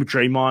he? Same with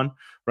Draymond,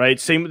 right?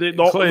 Same with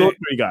those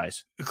three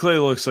guys. Clay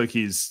looks like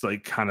he's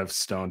like kind of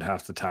stoned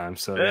half the time,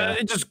 so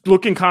just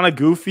looking kind of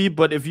goofy.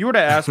 But if you were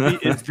to ask me,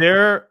 is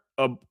there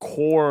a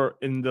core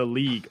in the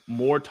league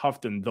more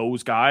tough than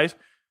those guys?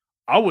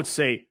 I would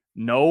say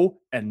no,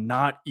 and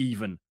not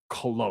even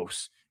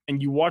close.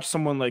 And you watch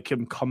someone like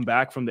him come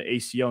back from the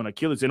ACL and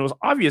Achilles, and it was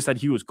obvious that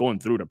he was going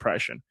through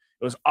depression.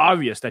 It was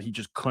obvious that he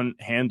just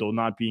couldn't handle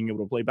not being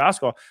able to play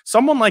basketball.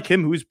 Someone like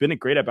him, who's been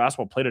great at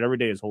basketball, played it every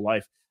day his whole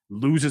life,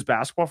 loses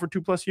basketball for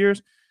 2+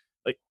 years.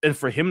 And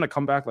for him to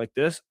come back like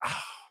this,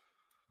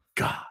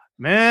 God,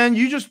 man,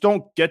 you just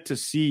don't get to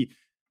see,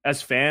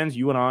 as fans,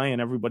 you and I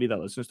and everybody that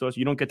listens to us,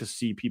 you don't get to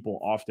see people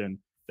often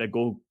that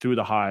go through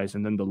the highs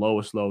and then the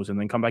lowest lows and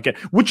then come back in,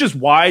 which is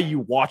why you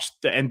watch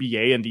the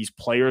NBA and these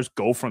players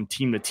go from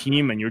team to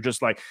team. And you're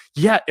just like,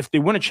 yeah, if they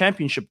win a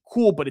championship,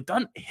 cool, but it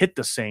doesn't hit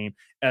the same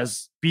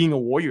as being a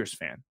Warriors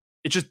fan.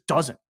 It just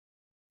doesn't.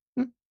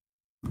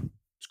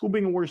 It's cool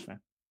being a Warriors fan.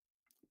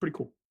 Pretty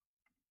cool.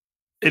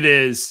 It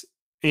is.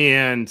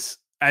 And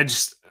I'm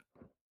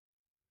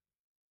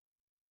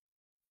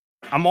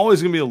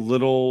always going to be a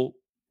little,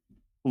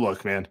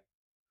 look, man,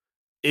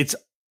 it's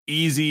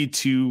easy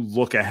to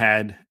look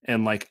ahead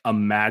and like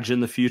imagine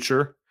the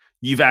future.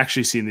 You've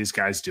actually seen these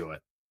guys do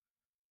it.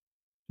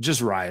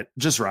 Just ride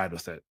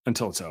with it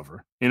until it's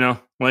over.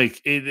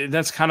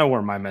 That's kind of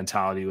where my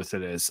mentality with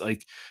it is.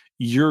 Like,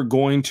 you're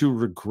going to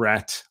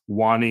regret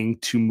wanting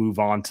to move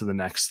on to the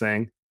next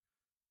thing,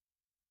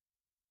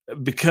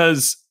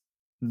 because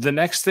the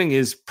next thing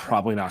is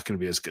probably not going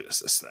to be as good as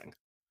this thing.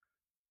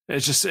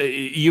 It's just,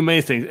 you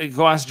may think,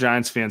 go ask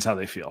Giants fans how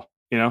they feel,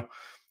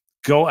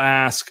 go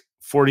ask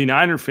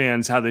 49er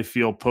fans how they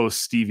feel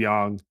post Steve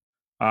Young,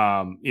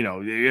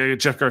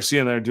 Jeff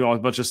Garcia and they're doing a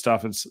bunch of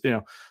stuff. It's,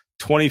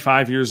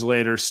 25 years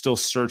later, still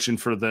searching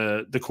for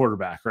the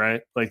quarterback,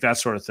 right? Like that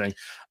sort of thing.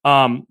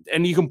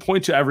 And you can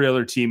point to every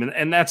other team,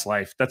 and that's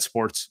life. That's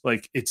sports.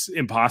 Like, it's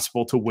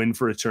impossible to win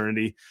for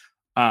eternity.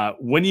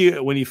 When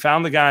you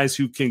found the guys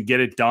who can get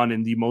it done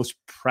in the most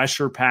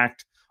pressure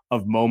packed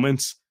of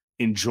moments,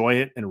 enjoy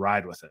it and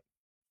ride with it.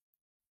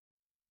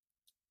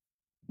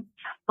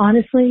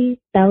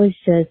 Honestly, that was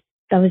just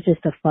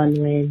a fun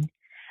win.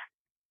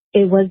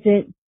 It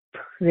wasn't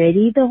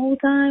pretty the whole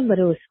time, but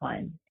it was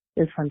fun.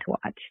 It was fun to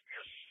watch.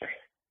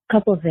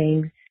 Couple of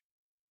things.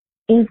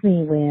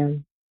 Anthony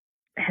Lamb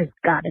has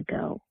got to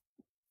go.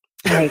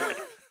 Like,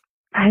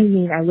 I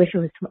wish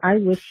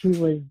he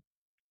was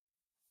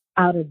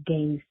out of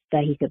games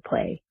that he could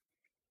play.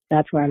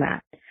 That's where I'm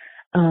at.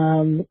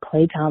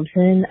 Klay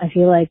Thompson, I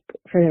feel like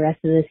for the rest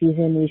of the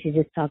season, we should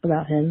just talk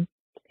about him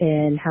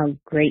and how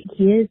great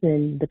he is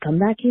and the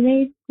comeback he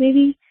made,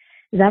 maybe.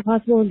 Is that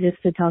possible,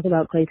 just to talk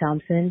about Klay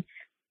Thompson?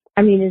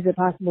 Is it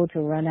possible to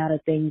run out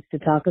of things to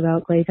talk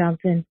about Klay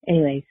Thompson?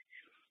 Anyways,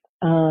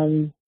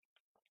 I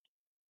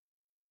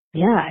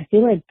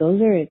feel like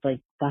those are like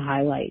the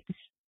highlights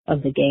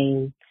of the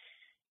game.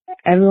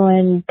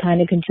 Everyone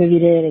kind of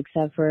contributed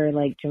except for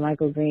like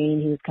JaMychal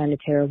Green. He was kind of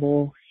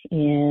terrible.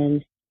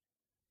 And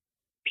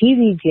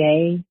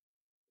PBJ,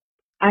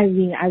 I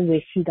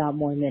wish he got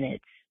more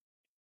minutes,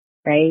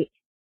 right?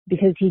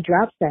 Because he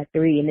drops that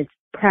 3 and it's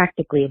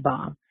practically a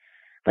bomb.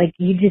 Like,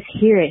 you just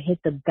hear it hit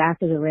the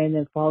back of the rim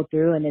and fall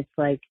through, and it's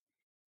like,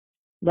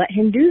 let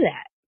him do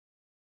that.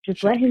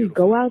 Just let him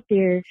go out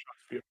there,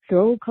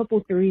 throw a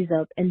couple 3s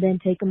up, and then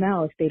take them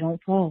out if they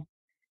don't fall.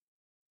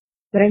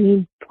 But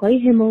play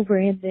him over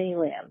Anthony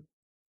Lamb.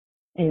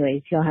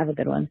 Anyways, y'all have a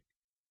good one.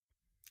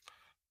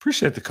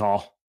 Appreciate the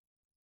call.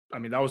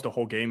 That was the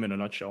whole game in a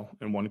nutshell,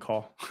 in one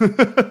call. All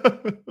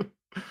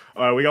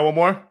right, we got one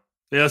more?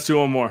 Yeah, let's do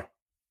one more.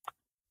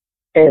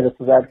 Hey, this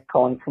is Ed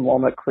calling from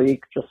Walnut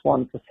Creek. Just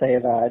wanted to say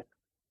that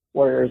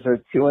Warriors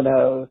are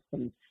 2-0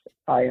 since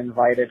I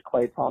invited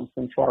Klay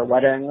Thompson to our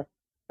wedding,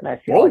 and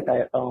I feel like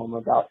I owe him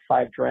about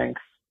 5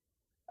 drinks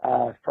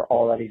for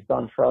all that he's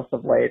done for us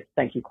of late.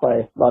 Thank you,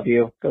 Klay. Love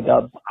you. Go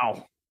Dubs.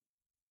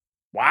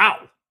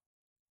 Wow.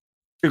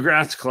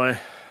 Congrats, Klay.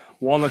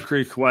 Walnut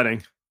Creek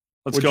wedding.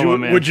 Let's would go, you, my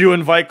man. Would you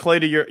invite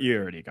Klay to your? You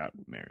already got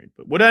married,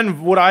 but would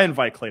I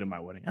invite Klay to my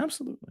wedding?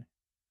 Absolutely.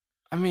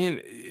 I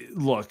mean,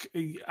 look,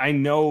 I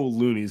know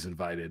Looney's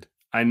invited.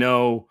 I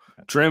know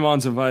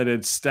Draymond's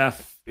invited.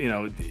 Steph,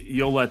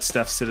 you'll let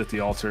Steph sit at the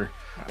altar.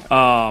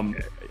 Yeah.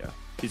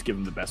 He's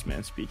giving the best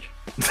man speech.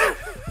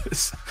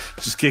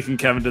 Just kicking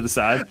Kevin to the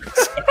side.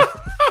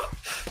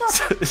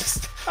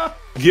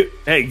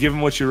 Give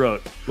him what you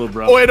wrote, little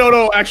bro. Oh wait,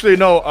 no. Actually,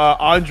 no.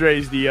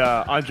 Andre's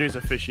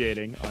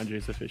officiating.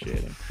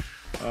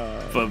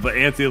 But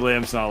Anthony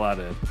Lamb's not allowed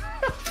in.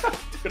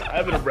 Dude, I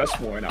have an arrest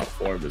warrant out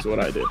for him. Is what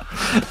I did.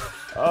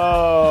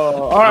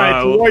 Oh, all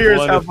right. The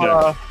Warriors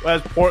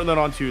has Portland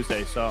on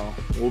Tuesday, so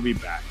we'll be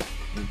back.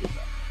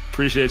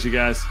 Appreciate you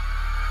guys.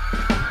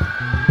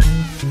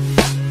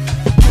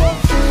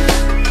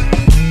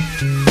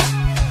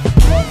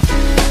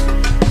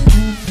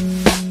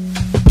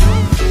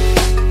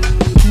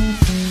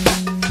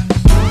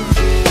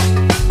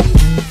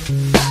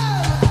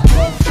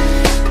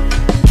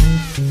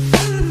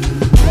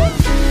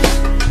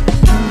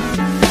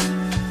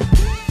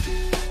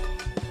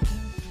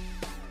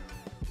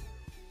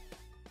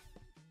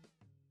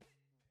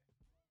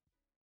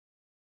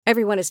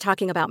 Everyone is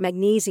talking about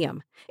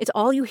magnesium. It's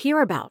all you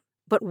hear about.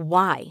 But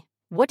why?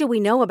 What do we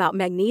know about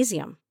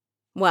magnesium?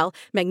 Well,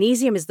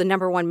 magnesium is the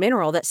 #1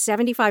 mineral that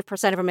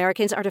 75% of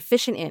Americans are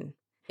deficient in.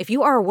 If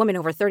you are a woman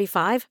over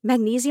 35,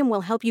 magnesium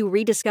will help you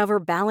rediscover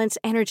balance,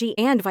 energy,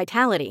 and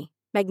vitality.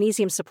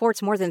 Magnesium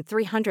supports more than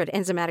 300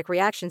 enzymatic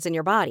reactions in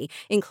your body,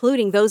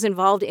 including those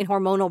involved in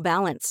hormonal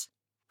balance.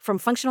 From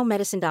functional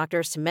medicine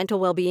doctors to mental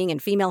well-being and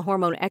female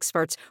hormone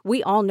experts,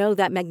 we all know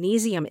that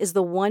magnesium is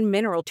the one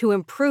mineral to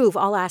improve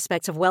all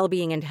aspects of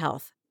well-being and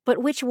health. But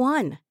which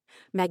one?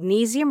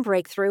 Magnesium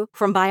Breakthrough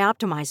from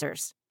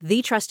Bioptimizers,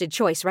 the trusted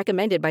choice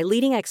recommended by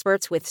leading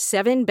experts with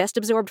 7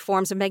 best-absorbed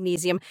forms of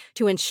magnesium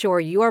to ensure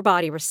your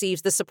body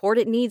receives the support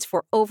it needs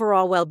for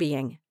overall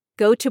well-being.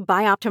 Go to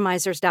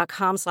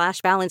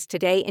bioptimizers.com/balance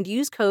today and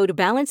use code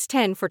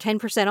BALANCE10 for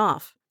 10%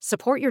 off.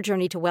 Support your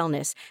journey to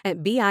wellness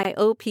at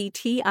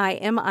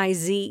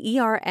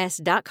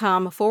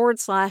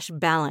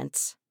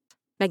bioptimizers.com/balance.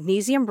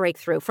 Magnesium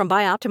Breakthrough from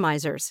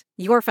Bioptimizers,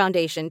 your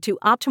foundation to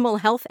optimal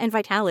health and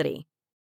vitality.